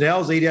eat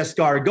snails, I eat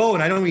escargot,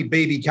 and I don't eat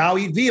baby cow, I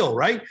eat veal,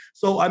 right?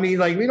 So, I mean,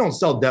 like, we don't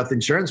sell death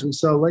insurance, we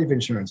sell life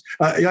insurance.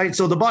 Right?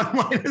 So the bottom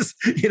line is,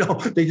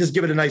 they just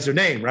give it a nicer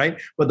name,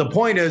 right? But the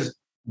point is,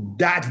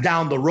 that's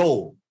down the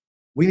road.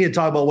 We need to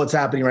talk about what's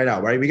happening right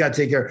now, right? We got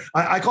to take care.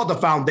 I call it the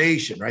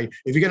foundation, right?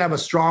 If you're going to have a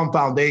strong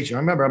foundation,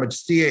 remember, I'm a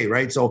CA,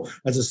 right? So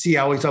as a CA,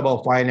 I always talk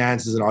about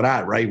finances and all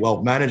that, right?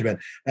 Wealth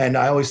management. And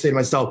I always say to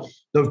myself,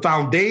 the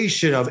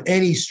foundation of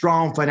any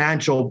strong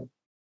financial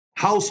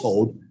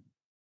household,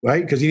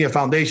 right? Because you need a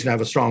foundation to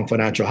have a strong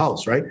financial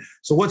house, right?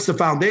 So what's the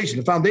foundation?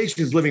 The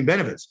foundation is living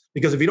benefits.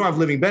 Because if you don't have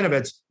living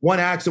benefits, one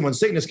accident, one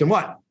sickness can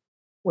what?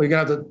 Well, you're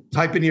going to have to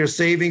type in your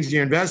savings, and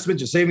your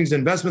investments. Your savings and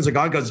investments are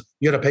gone because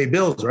you got to pay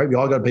bills, right? We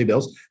all got to pay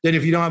bills. Then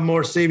if you don't have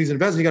more savings and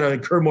investments, you got to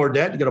incur more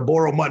debt. You got to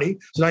borrow money.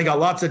 So now you got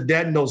lots of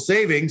debt and no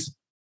savings.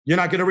 You're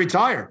not going to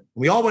retire.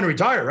 We all want to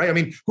retire, right? I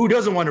mean, who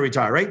doesn't want to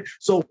retire, right?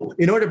 So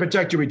in order to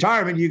protect your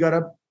retirement, you got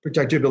to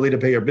protect your ability to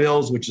pay your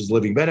bills, which is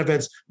living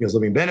benefits, because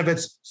living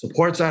benefits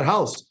supports that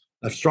house,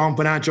 a strong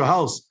financial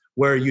house.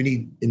 Where you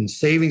need in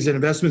savings and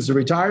investments to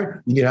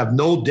retire, you need to have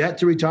no debt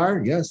to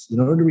retire. Yes, in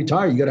order to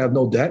retire, you got to have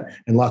no debt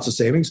and lots of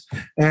savings,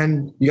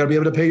 and you got to be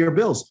able to pay your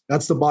bills.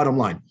 That's the bottom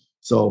line.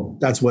 So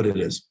that's what it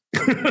is.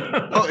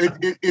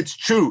 It's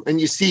true.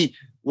 And you see,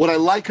 what I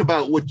like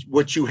about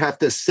what you have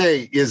to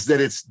say is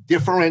that it's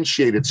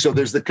differentiated. So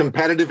there's the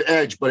competitive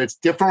edge, but it's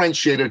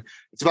differentiated.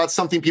 It's about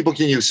something people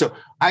can use. So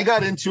I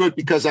got into it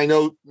because I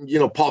know,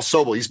 Paul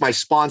Sobel, he's my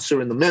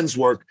sponsor in the men's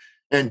work,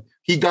 and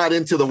he got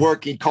into the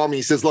work. He called me.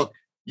 He says, look,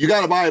 you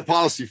got to buy a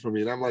policy from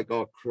me. And I'm like,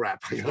 oh,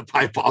 crap, I got to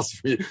buy a policy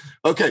from you.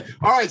 Okay.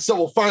 All right.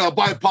 So fine, I'll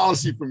buy a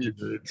policy from you.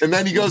 And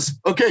then he goes,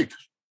 okay,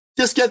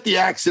 just get the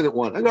accident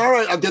one. I go, all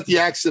right, I'll get the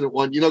accident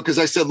one, because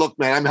I said, look,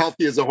 man, I'm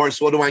healthy as a horse.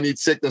 What do I need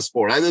sickness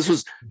for? This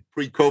was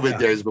pre-COVID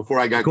days before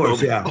I got of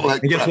course, COVID. Yeah.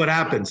 And guess what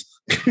happens?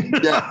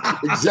 Yeah,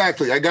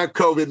 exactly. I got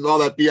COVID and all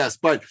that BS.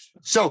 But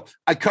so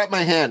I cut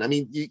my hand. I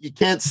mean, you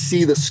can't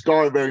see the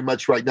scar very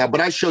much right now, but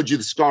I showed you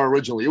the scar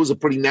originally. It was a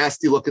pretty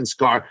nasty looking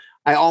scar.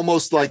 I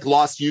almost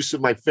lost use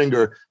of my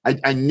finger.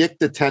 I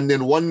nicked the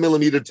tendon 1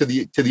 millimeter to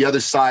the other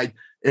side,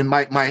 and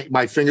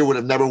my finger would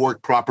have never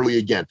worked properly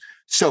again.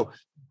 So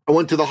I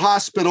went to the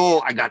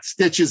hospital. I got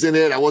stitches in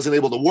it. I wasn't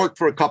able to work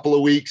for a couple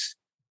of weeks.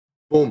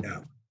 Boom. Yeah.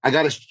 I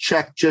got a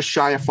check just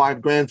shy of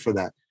 $5,000 for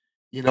that.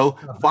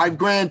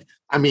 $5,000.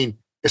 I mean,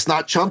 it's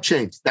not chump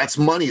change. That's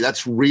money.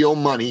 That's real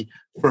money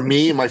for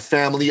me and my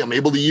family. I'm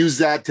able to use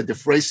that to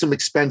defray some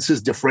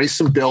expenses, defray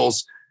some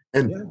bills.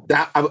 And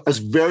that I was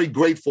very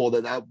grateful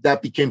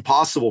that became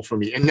possible for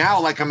me. And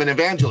now, I'm an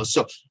evangelist.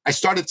 So I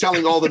started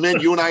telling all the men,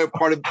 you and I are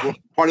part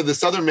of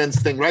this other men's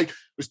thing, right? I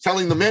was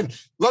telling the men,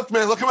 look,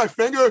 man, look at my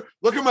finger,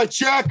 look at my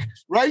check,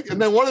 right?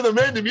 And then one of the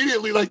men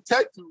immediately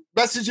text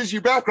messages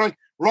you back, right?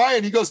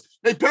 Ryan, he goes,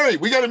 hey, Perry,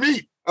 we got to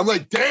meet. I'm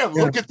like, damn,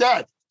 look at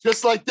that.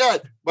 Just like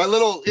that, my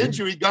little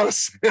injury got a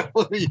sale,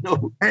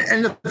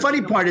 And the funny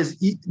part is,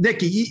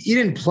 Nicky, you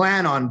didn't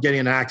plan on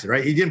getting an accident,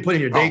 right? You didn't put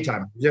in your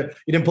daytime. You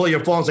didn't pull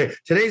your phone and say,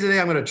 today's the day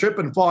I'm going to trip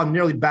and fall and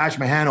nearly bash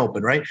my hand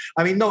open, right?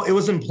 I mean, no, it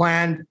wasn't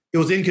planned. It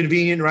was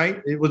inconvenient,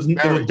 right? It was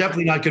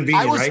definitely not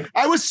convenient, right?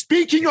 I was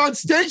speaking on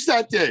stage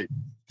that day.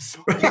 So,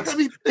 I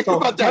mean, think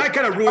about that. That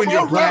kind of ruined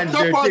your plans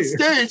there, up on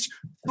stage,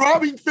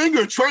 throbbing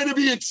finger, trying to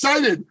be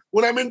excited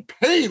when I'm in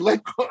pain,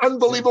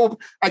 unbelievable.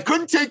 I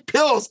couldn't take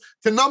pills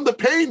to numb the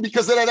pain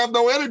because then I'd have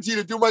no energy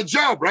to do my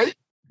job, right?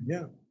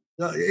 Yeah.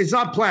 It's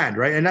not planned,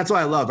 right? And that's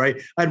what I love,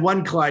 right? I had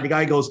one client, the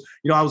guy goes,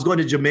 I was going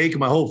to Jamaica,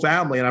 my whole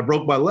family, and I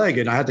broke my leg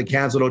and I had to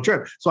cancel the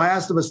trip. So I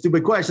asked him a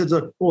stupid question. I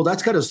said, well,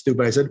 that's kind of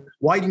stupid. I said,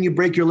 why didn't you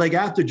break your leg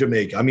after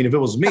Jamaica? I mean, if it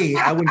was me,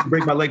 I wouldn't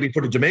break my leg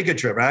before the Jamaica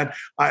trip, man.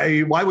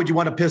 Why would you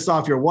want to piss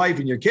off your wife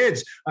and your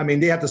kids? I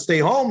mean, they have to stay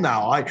home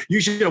now.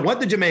 You should have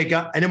went to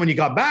Jamaica, and then when you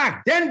got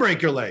back, then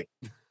break your leg.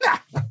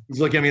 He's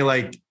looking at me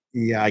like,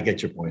 yeah, I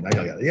get your point.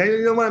 Yeah,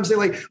 you know what I'm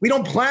saying? We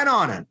don't plan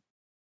on it.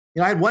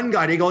 I had one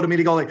guy, they go to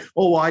me, oh,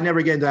 well, I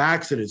never get into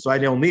accidents, so I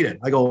don't need it.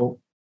 I go,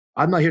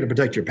 I'm not here to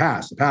protect your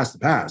past. The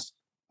past.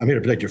 I'm here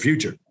to protect your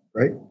future,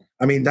 right?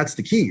 I mean, that's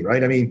the key,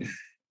 right? I mean,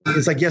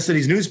 it's like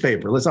yesterday's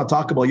newspaper. Let's not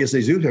talk about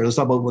yesterday's newspaper. Let's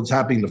talk about what's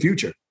happening in the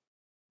future.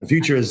 The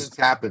future is... It's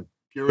happened.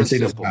 Pure and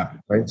simple.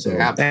 Happen, right? So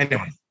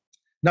anyway,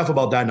 enough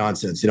about that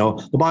nonsense.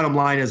 The bottom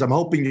line is I'm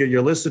hoping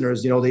your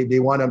listeners, they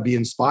want to be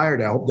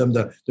inspired. I hope them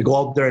to go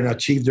out there and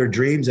achieve their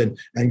dreams and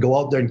go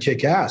out there and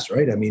kick ass,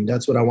 right? I mean,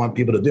 that's what I want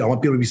people to do. I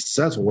want people to be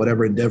successful,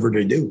 whatever endeavor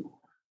they do.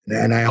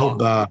 And I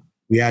hope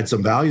we add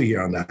some value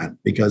here on that,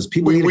 because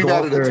people need to go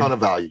out there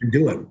and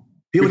do it.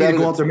 People need to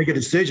go out there and make a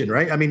decision,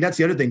 right? I mean, that's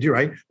the other thing too,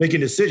 right? Make a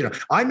decision.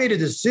 I made a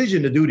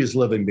decision to do this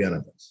living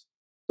benefits.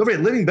 So for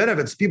living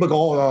benefits, people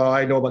go, oh,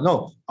 I know, but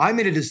no. I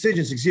made a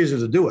decision 6 years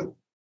ago to do it.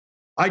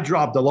 I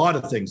dropped a lot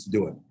of things to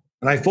do it,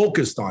 and I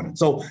focused on it.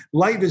 So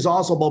life is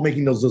also about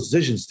making those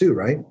decisions too,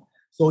 right?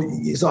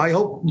 So I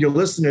hope your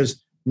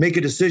listeners make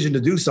a decision to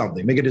do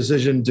something, make a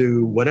decision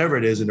to whatever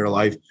it is in their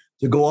life,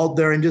 to go out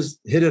there and just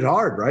hit it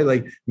hard, right?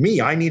 Like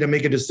me, I need to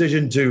make a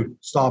decision to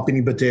stop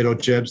eating potato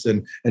chips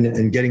and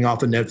getting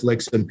off of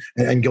Netflix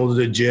and go to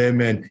the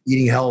gym and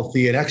eating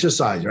healthy and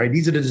exercise, right?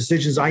 These are the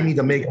decisions I need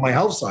to make on my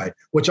health side,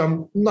 which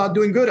I'm not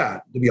doing good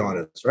at, to be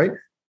honest, right?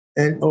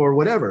 Or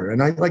whatever.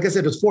 And like I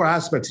said, there's 4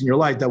 aspects in your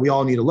life that we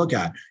all need to look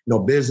at,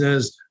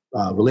 business,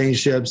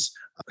 relationships,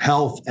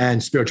 health,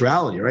 and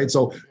spirituality, right?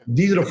 So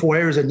these are the 4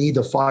 areas that need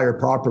to fire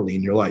properly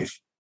in your life.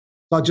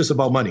 It's not just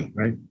about money,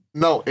 right?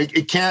 No,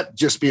 it can't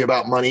just be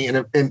about money.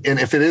 And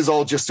if it is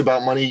all just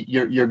about money,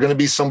 you're going to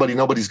be somebody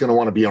nobody's going to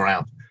want to be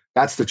around.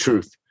 That's the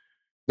truth.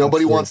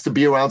 Nobody wants to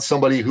be around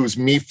somebody who's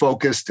me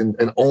focused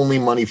and only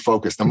money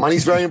focused. And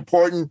money's very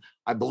important.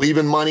 I believe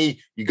in money.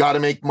 You got to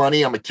make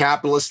money. I'm a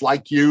capitalist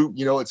like you.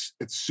 It's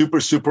super,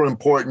 super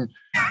important.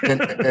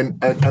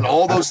 And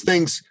all those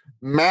things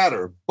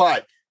matter.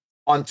 But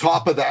on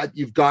top of that,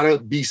 you've got to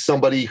be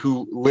somebody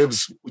who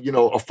lives,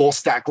 a full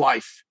stack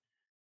life.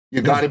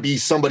 You got to be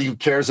somebody who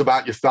cares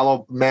about your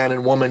fellow man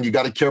and woman. You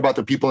got to care about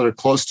the people that are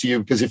close to you,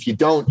 because if you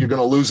don't, you're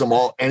going to lose them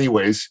all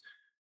anyways.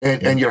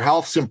 And your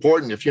health's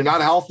important. If you're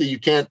not healthy, you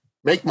can't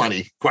make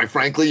money. Quite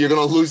frankly, you're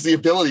going to lose the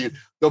ability.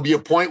 There'll be a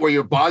point where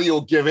your body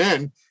will give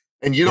in,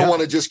 and you don't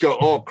want to just go,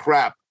 oh,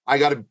 crap, I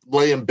got to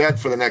lay in bed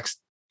for the next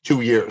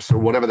 2 years or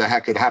whatever the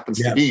heck it happens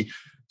to be,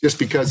 just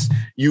because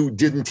you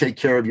didn't take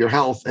care of your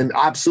health. And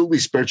absolutely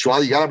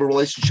spirituality. You got to have a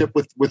relationship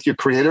with your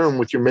creator and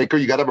with your maker.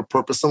 You got to have a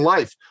purpose in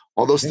life.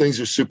 All those things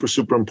are super,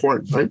 super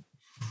important, right?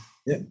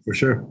 Yeah, for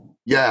sure.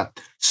 Yeah.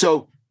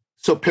 So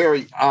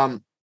Perry,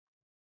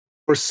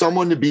 for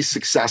someone to be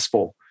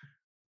successful,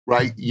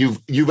 right?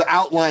 You've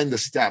outlined the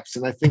steps,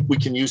 and I think we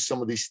can use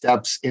some of these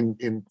steps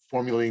in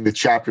formulating the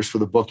chapters for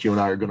the book you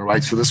and I are going to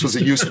write. So this was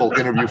a useful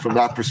interview from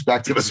that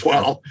perspective as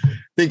well. I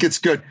think it's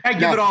good. I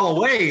give it all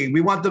away.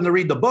 We want them to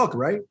read the book,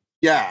 right?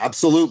 Yeah,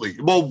 absolutely.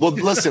 Well,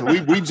 listen,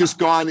 we've just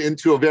gone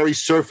into a very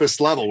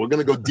surface level. We're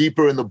going to go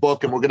deeper in the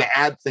book, and we're going to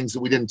add things that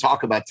we didn't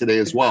talk about today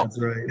as well. That's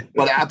right.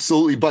 But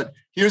absolutely. But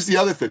here's the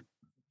other thing.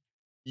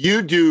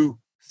 You do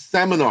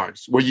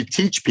seminars where you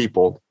teach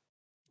people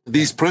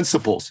these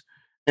principles,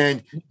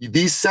 and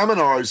these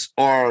seminars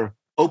are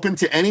open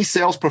to any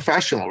sales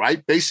professional,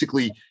 right?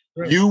 Basically,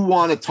 you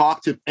want to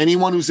talk to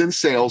anyone who's in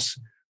sales,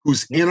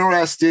 who's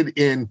interested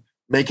in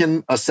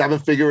making a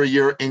 7-figure a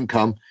year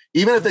income,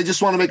 even if they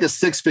just want to make a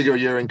 6-figure a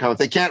year income, if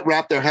they can't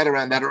wrap their head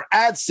around that, or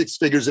add 6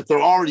 figures if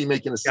they're already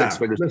making a 6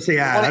 figures. Let's say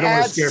I don't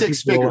want to scare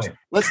 6 figures. Away.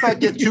 Let's not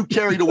get too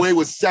carried away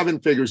with 7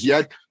 figures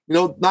yet. You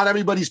know, not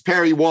everybody's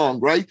Perry Wong,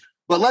 right?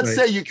 But let's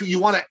say you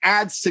want to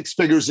add 6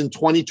 figures in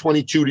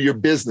 2022 to your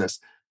business.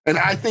 And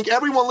I think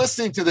everyone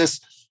listening to this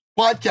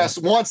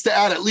podcast wants to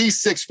add at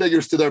least 6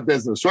 figures to their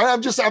business, right?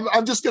 I'm just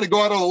going to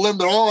go out on a limb.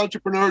 They're all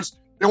entrepreneurs.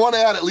 They want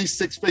to add at least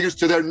 6 figures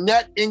to their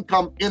net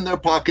income in their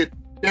pocket,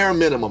 bare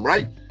minimum,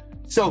 right?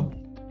 So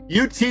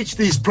you teach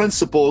these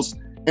principles,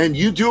 and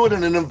you do it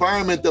in an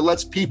environment that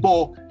lets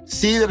people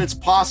see that it's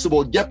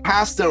possible, get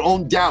past their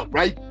own doubt,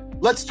 right?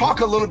 Let's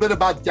talk a little bit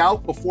about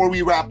doubt before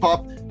we wrap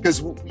up,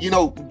 because, we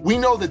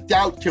know that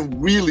doubt can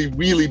really,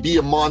 really be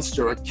a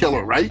monster, a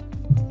killer, right?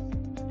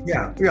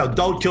 Yeah,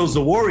 doubt kills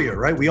the warrior,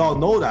 right? We all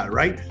know that,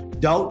 right?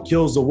 Doubt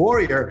kills the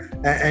warrior,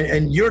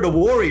 and you're the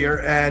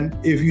warrior. And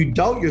if you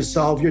doubt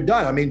yourself, you're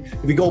done. I mean,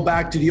 if we go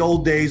back to the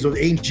old days of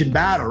ancient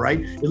battle, right?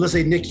 And let's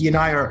say Nikki and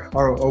I are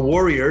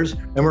warriors,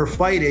 and we're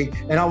fighting,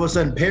 and all of a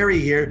sudden Perry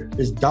here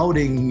is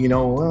doubting,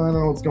 well, I don't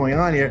know what's going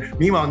on here.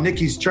 Meanwhile,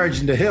 Nikki's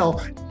charging the hill,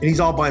 and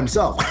he's all by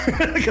himself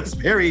because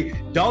Perry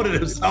doubted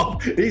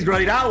himself, and he's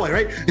running that way,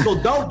 right?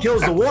 So doubt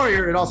kills the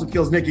warrior. It also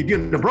kills Nikki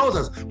in the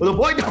process. But the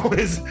point though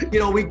is,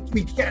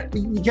 we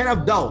can't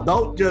have doubt.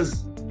 Doubt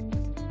just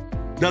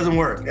doesn't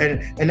work.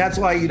 And that's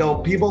why,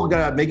 people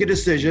gotta make a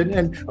decision.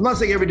 And I'm not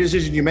saying every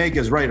decision you make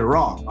is right or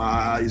wrong.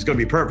 It's gonna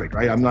be perfect,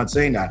 right? I'm not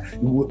saying that.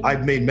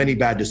 I've made many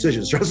bad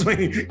decisions, trust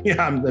me.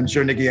 Yeah, I'm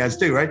sure Nikki has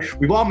too, right?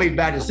 We've all made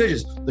bad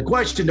decisions. The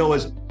question though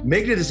is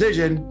make the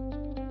decision,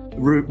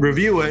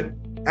 review it,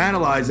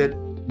 analyze it,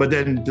 but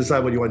then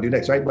decide what you want to do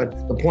next, right?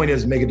 But the point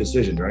is make a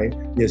decision, right?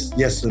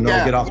 Yes or no,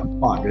 get off the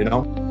spot,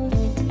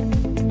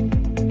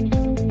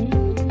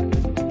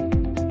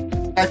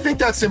 I think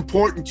that's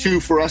important too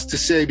for us to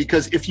say,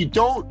 because if you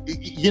don't,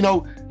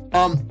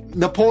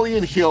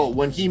 Napoleon Hill,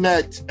 when he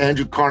met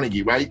Andrew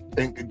Carnegie, right,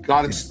 and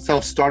got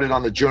himself started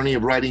on the journey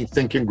of writing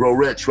Think and Grow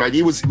Rich, right?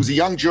 He was a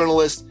young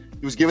journalist.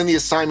 He was given the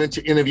assignment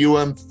to interview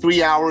him.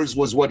 3 hours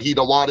was what he'd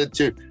allotted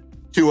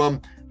to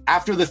him.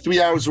 After the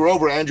 3 hours were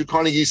over, Andrew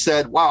Carnegie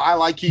said, "Wow, I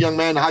like you, young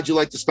man. How'd you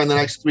like to spend the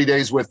next 3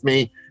 days with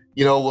me?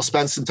 We'll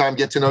spend some time,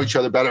 get to know each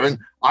other better." And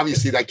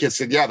obviously that kid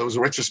said, "Yeah, there was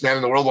the richest man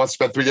in the world wants to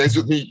spend 3 days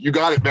with me. You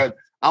got it, man.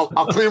 I'll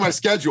clear my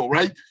schedule,"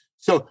 right?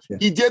 So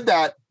he did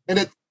that.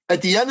 And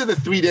at the end of the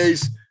 3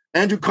 days,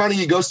 Andrew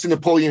Carnegie goes to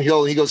Napoleon Hill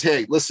and he goes,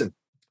 "Hey, listen,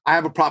 I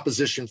have a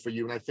proposition for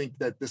you. And I think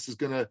that this is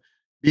going to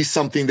be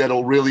something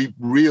that'll really,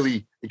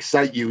 really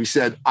excite you." He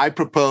said, "I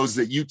propose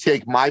that you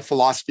take my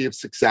philosophy of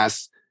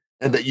success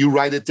and that you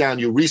write it down,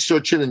 you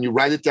research it, and you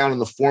write it down in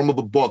the form of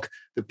a book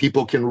that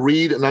people can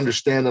read and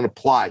understand and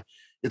apply.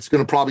 It's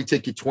going to probably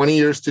take you 20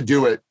 years to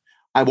do it.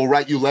 I will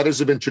write you letters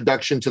of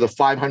introduction to the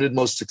 500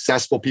 most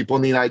successful people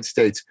in the United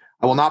States.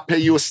 I will not pay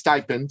you a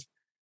stipend,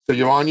 so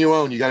you're on your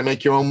own. You got to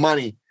make your own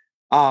money.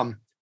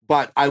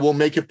 But I will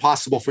make it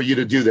possible for you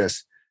to do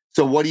this.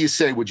 So what do you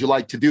say? Would you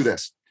like to do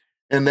this?"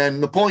 And then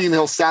Napoleon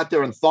Hill sat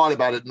there and thought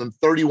about it. And then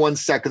 31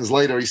 seconds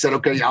later, he said,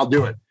 "Okay, I'll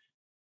do it."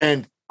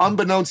 And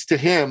unbeknownst to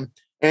him,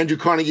 Andrew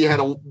Carnegie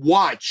had a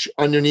watch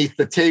underneath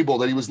the table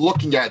that he was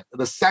looking at,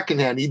 the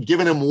second hand. He'd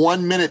given him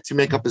 1 minute to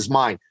make up his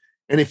mind.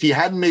 And if he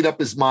hadn't made up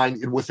his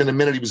mind, within a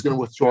minute, he was going to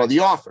withdraw the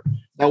offer.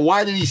 Now,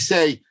 why did he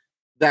say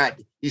that?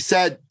 He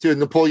said to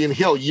Napoleon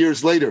Hill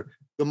years later,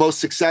 the most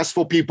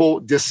successful people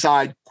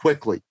decide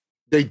quickly.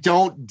 They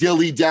don't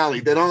dilly-dally.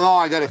 They don't,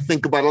 I got to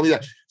think about only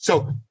that.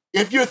 So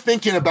if you're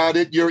thinking about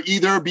it, you're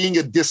either being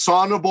a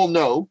dishonorable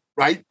no,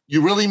 right?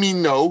 You really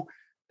mean no,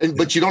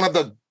 but you don't have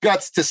the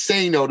guts to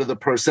say no to the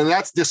person.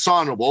 That's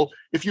dishonorable.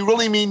 If you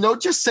really mean no,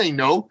 just say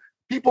no.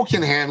 People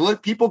can handle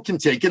it. People can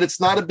take it.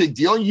 It's not a big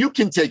deal. You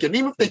can take it.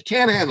 Even if they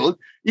can't handle it,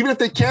 even if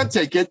they can't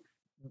take it,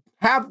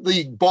 have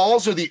the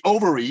balls or the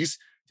ovaries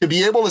to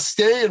be able to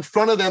stay in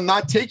front of them,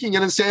 not taking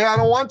it and say, "I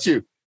don't want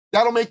to."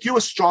 That'll make you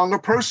a stronger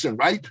person,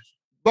 right?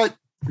 But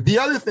the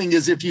other thing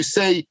is, if you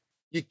say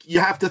you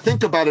have to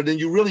think about it and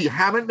you really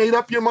haven't made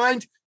up your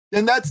mind,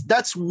 then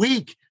that's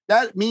weak.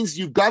 That means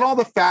you've got all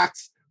the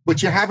facts,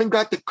 but you haven't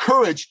got the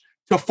courage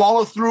to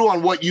follow through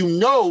on what you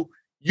know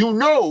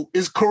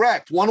is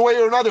correct one way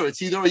or another.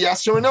 It's either a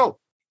yes or a no.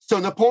 So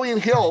Napoleon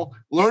Hill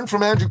learned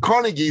from Andrew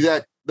Carnegie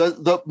that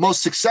the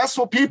most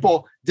successful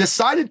people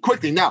decided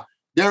quickly. Now,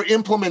 their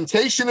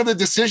implementation of the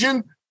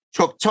decision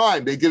took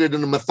time. They did it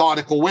in a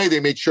methodical way. They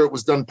made sure it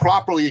was done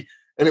properly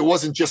and it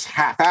wasn't just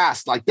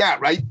half-assed like that,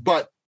 right?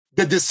 But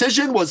the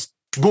decision was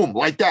boom,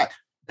 like that.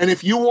 And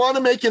if you want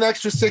to make an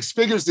extra 6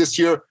 figures this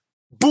year,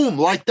 Boom,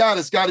 like that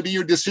has got to be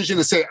your decision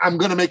to say, I'm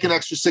going to make an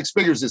extra 6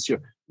 figures this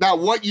year. Now,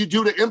 what you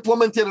do to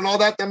implement it and all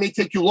that, that may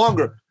take you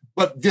longer.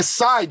 But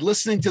decide,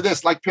 listening to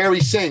this, like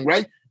Perry's saying,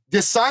 right?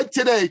 Decide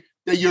today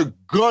that you're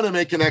going to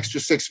make an extra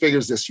 6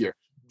 figures this year.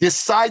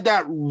 Decide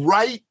that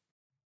right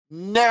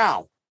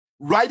now.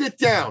 Write it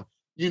down.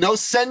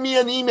 Send me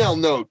an email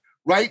note,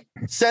 right?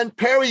 Send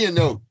Perry a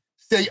note.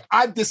 Say,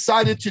 I've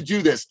decided to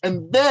do this.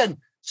 And then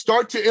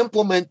start to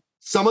implement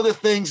some of the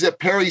things that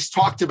Perry's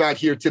talked about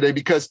here today,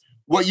 because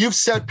what you've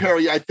said,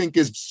 Perry, I think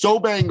is so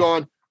bang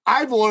on.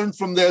 I've learned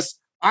from this.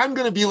 I'm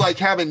going to be like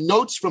having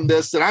notes from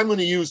this that I'm going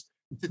to use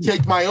to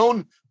take my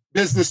own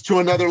business to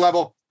another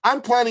level.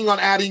 I'm planning on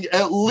adding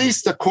at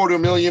least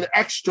 $250,000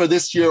 extra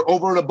this year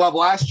over and above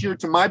last year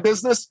to my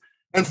business.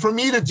 And for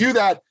me to do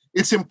that,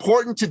 it's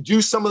important to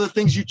do some of the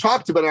things you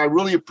talked about. And I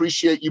really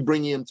appreciate you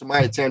bringing them to my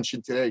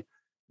attention today.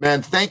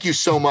 Man, thank you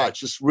so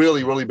much. It's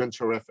really, really been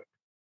terrific.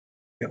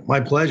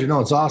 My pleasure. No,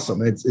 it's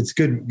awesome. It's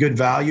good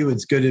value.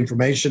 It's good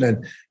information.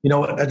 And,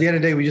 at the end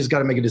of the day, we just got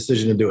to make a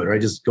decision to do it,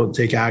 right? Just go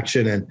take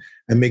action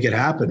and make it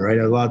happen, right?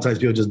 A lot of times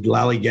people just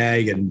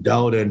lollygag and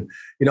doubt. And,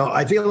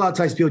 I think a lot of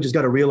times people just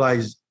got to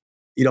realize,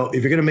 if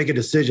you're going to make a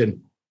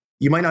decision,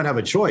 you might not have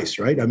a choice,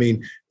 right? I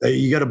mean,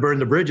 you got to burn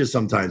the bridges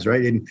sometimes,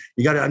 right? And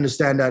you got to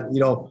understand that,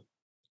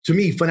 to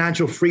me,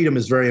 financial freedom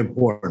is very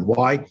important.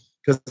 Why?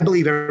 Because I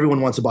believe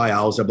everyone wants to buy a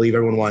house. I believe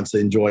everyone wants to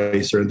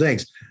enjoy certain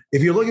things.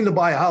 If you're looking to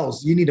buy a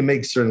house, you need to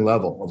make a certain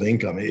level of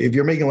income. If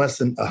you're making less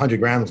than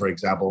 $100,000, for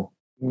example,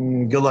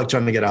 good luck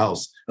trying to get a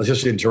house,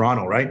 especially in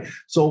Toronto, right?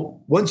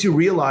 So once you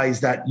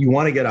realize that you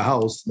want to get a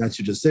house, and that's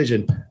your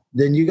decision,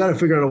 then you got to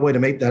figure out a way to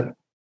make that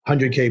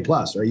 $100K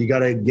plus, right? You got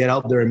to get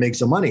out there and make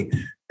some money.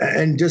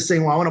 And just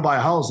saying, well, I want to buy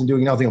a house and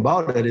doing nothing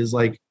about it is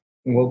like,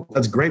 well,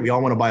 that's great. We all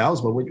want to buy a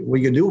house, but what are you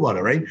going to do about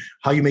it, right?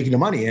 How are you making the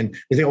money? And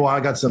you think, well, I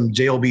got some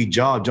JOB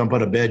job, jump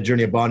out of bed,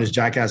 journey of bondage,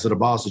 jackass of the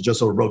boss, is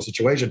just over broke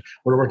situation.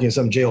 We're working in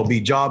some JOB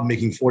job,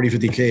 making 40,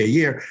 50K a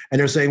year. And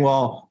they're saying,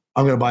 well,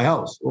 I'm going to buy a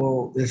house.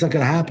 Well, it's not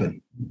going to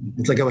happen.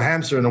 It's like a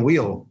hamster in a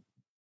wheel.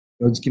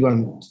 Just keep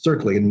on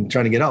circling and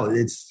trying to get out.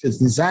 It's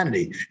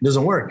insanity. It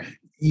doesn't work.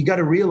 You got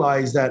to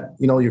realize that,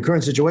 your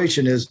current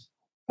situation is,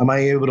 am I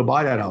able to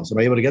buy that house? Am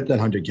I able to get that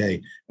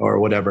 100K or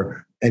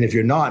whatever? And if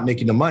you're not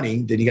making the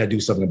money, then you got to do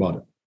something about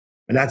it.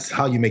 And that's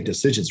how you make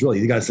decisions, really.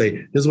 You got to say,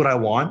 this is what I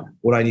want,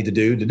 what I need to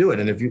do it.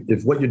 And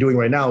if what you're doing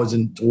right now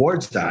isn't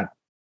towards that,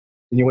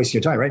 then you're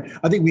wasting your time, right?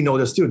 I think we know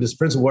this too, this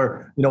principle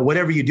where,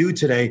 whatever you do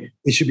today,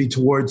 it should be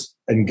towards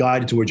and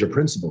guided towards your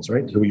principles,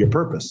 right? To your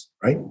purpose,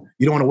 right?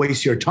 You don't want to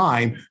waste your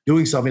time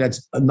doing something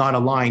that's not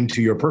aligned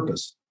to your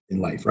purpose in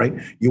life, right?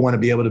 You want to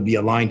be able to be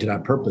aligned to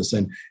that purpose,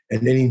 and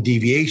any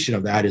deviation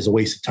of that is a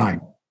waste of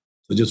time.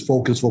 So just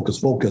focus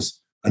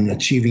on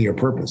achieving your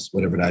purpose,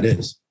 whatever that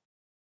is.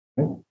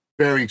 Right?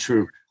 Very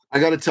true. I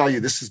got to tell you,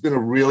 this has been a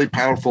really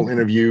powerful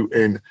interview,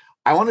 and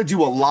I want to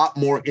do a lot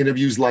more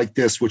interviews like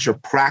this, which are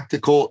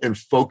practical and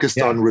focused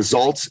on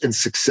results and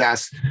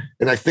success.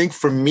 And I think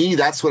for me,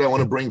 that's what I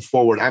want to bring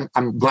forward.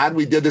 I'm glad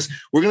we did this.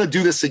 We're going to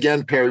do this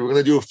again, Perry. We're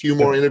going to do a few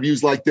more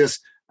interviews like this.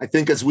 I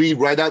think as we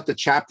write out the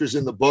chapters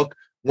in the book,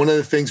 one of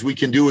the things we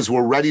can do is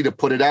we're ready to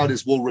put it out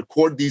is we'll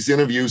record these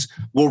interviews,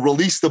 we'll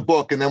release the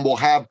book, and then we'll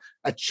have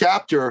a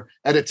chapter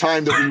at a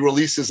time that we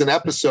release as an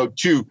episode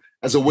too,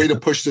 as a way to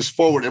push this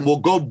forward. And we'll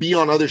go be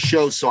on other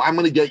shows. So I'm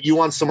going to get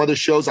you on some other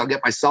shows. I'll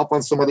get myself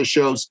on some other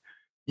shows,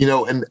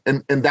 and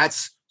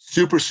that's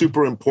super,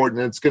 super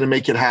important. And it's going to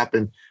make it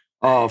happen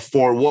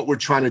for what we're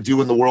trying to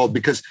do in the world.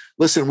 Because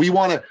listen, we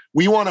want to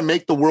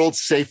make the world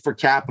safe for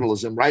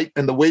capitalism, right?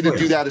 And the way to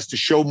do that is to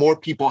show more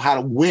people how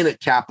to win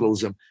at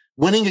capitalism.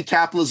 Winning at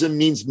capitalism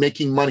means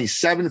making money.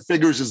 7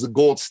 figures is the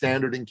gold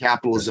standard in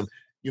capitalism.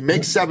 You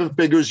make 7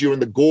 figures, you're in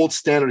the gold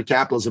standard of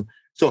capitalism.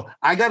 So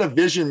I got a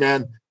vision,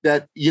 man,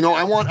 that,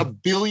 I want 1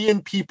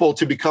 billion people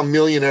to become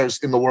millionaires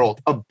in the world.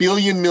 1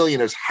 billion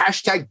millionaires,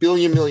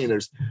 #billion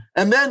millionaires.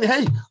 And then,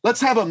 hey,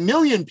 let's have 1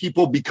 million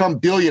people become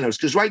billionaires.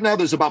 Because right now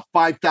there's about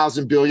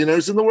 5,000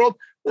 billionaires in the world.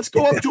 Let's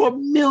go up to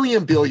 1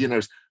 million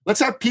billionaires. Let's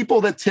have people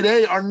that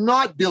today are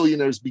not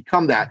billionaires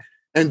become that.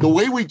 And the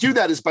way we do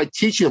that is by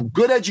teaching them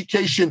good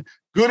education,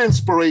 good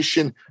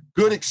inspiration,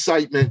 good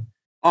excitement.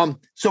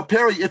 So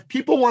Perry, if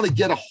people want to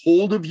get a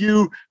hold of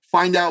you,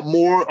 find out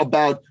more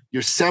about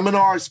your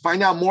seminars,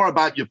 find out more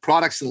about your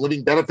products and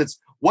living benefits,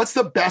 what's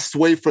the best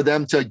way for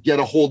them to get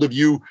a hold of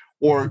you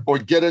or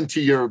get into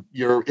your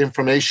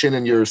information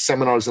and your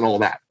seminars and all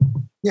that?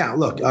 Yeah,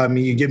 look,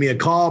 you give me a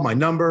call, my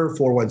number,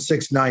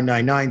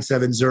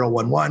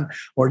 416-999-7011,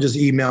 or just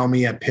email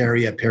me at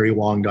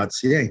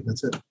perry@perrywong.ca.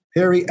 That's it.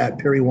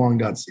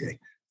 perry@perrywong.ca.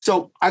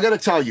 So I got to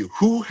tell you,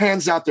 who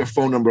hands out their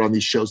phone number on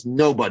these shows?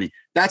 Nobody.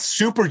 That's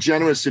super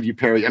generous of you,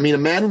 Perry. I mean, a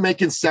man who's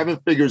making 7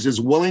 figures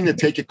is willing to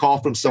take a call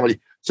from somebody.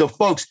 So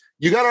folks,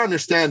 you got to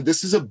understand,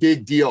 this is a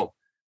big deal.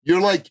 You're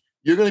going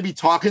to be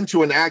talking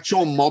to an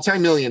actual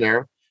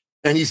multimillionaire,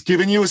 and he's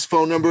giving you his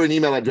phone number and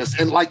email address.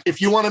 And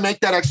if you want to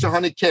make that extra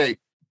 100K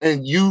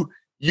and you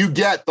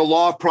get the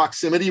law of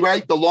proximity,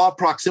 right? The law of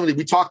proximity.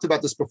 We talked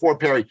about this before,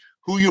 Perry.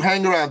 Who you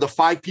hang around, the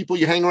 5 people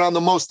you hang around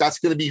the most, that's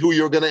going to be who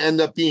you're going to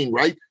end up being,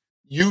 right?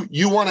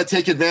 you want to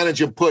take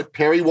advantage and put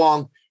Perry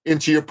Wong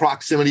into your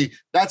proximity.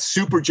 That's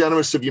super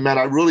generous of you, man.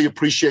 I really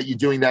appreciate you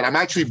doing that. I'm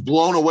actually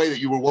blown away that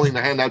you were willing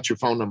to hand out your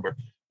phone number.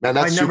 Man,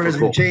 that's my number super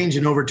hasn't cool. changed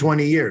in over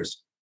 20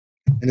 years,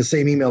 and the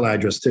same email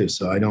address too.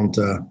 So I don't.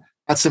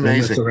 That's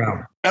amazing.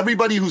 Around.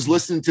 Everybody who's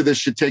listening to this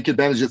should take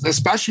advantage of this,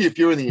 especially if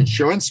you're in the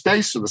insurance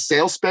space or the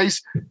sales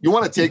space. You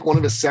want to take one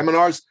of his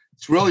seminars.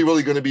 It's really,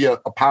 really going to be a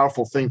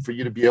powerful thing for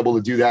you to be able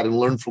to do that and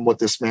learn from what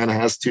this man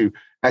has to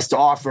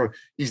offer.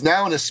 He's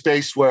now in a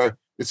space where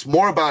it's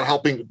more about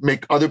helping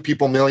make other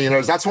people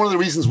millionaires. That's one of the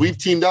reasons we've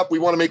teamed up. We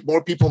want to make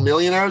more people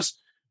millionaires,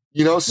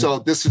 so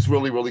this is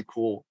really, really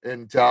cool.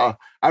 And I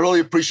really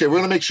appreciate it. We're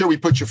going to make sure we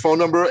put your phone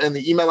number and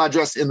the email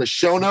address in the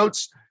show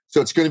notes.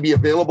 So it's going to be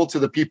available to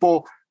the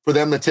people for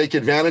them to take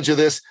advantage of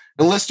this.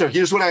 And listener,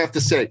 here's what I have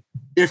to say.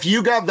 If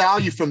you got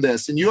value from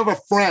this and you have a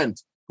friend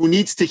who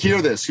needs to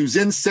hear this, who's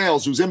in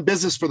sales, who's in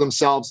business for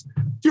themselves,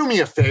 do me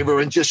a favor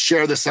and just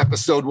share this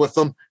episode with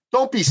them.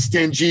 Don't be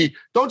stingy.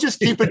 Don't just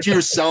keep it to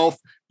yourself.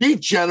 Be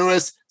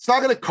generous. It's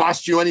not going to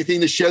cost you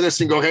anything to share this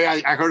and go, hey,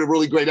 I heard a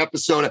really great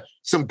episode.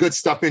 Some good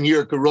stuff in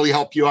here. It could really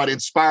help you out,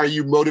 inspire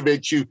you,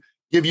 motivate you,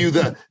 give you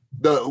the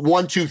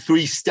 1, 2,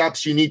 3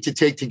 steps you need to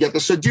take to get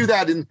there. So do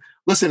that. And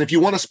listen, if you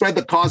want to spread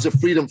the cause of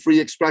freedom, free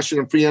expression,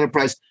 and free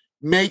enterprise,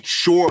 make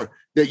sure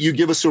that you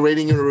give us a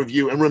rating and a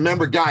review. And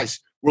remember, guys,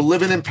 we're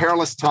living in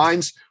perilous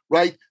times,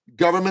 right?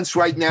 Governments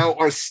right now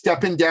are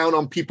stepping down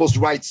on people's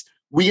rights.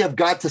 We have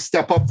got to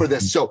step up for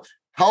this. So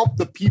help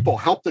the people,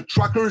 help the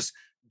truckers,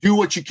 do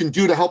what you can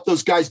do to help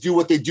those guys do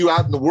what they do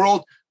out in the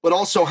world, but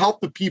also help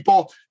the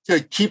people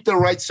to keep their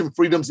rights and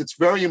freedoms. It's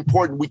very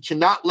important. We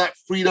cannot let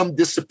freedom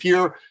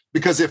disappear,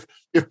 because if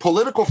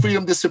political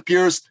freedom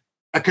disappears,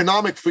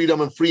 economic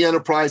freedom and free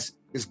enterprise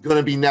is going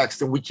to be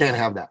next. And we can't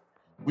have that.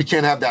 We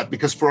can't have that,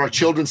 because for our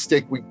children's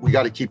sake, we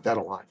got to keep that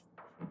alive.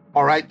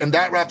 All right. And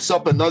that wraps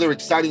up another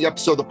exciting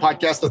episode of the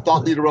podcast, The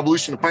Thought Leader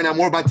Revolution. To find out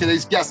more about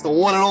today's guest, the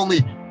one and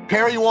only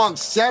Perry Wong,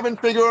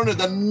 7-figure earner,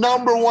 the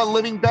 #1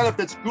 living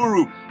benefits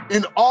guru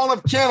in all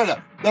of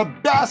Canada, the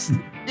best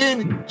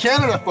in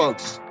Canada,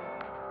 folks.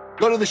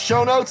 Go to the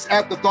show notes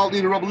at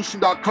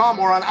thethoughtleaderrevolution.com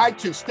or on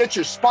iTunes,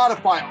 Stitcher,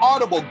 Spotify,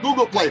 Audible,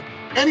 Google Play,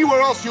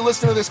 anywhere else you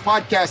listen to this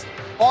podcast.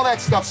 All that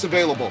stuff's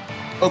available.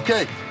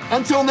 Okay,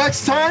 until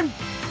next time,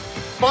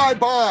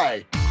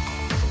 bye-bye.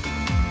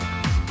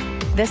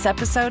 This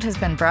episode has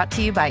been brought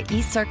to you by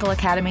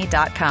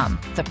eCircleAcademy.com,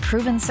 the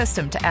proven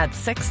system to add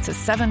 6 to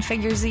 7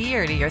 figures a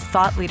year to your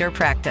thought leader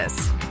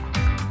practice.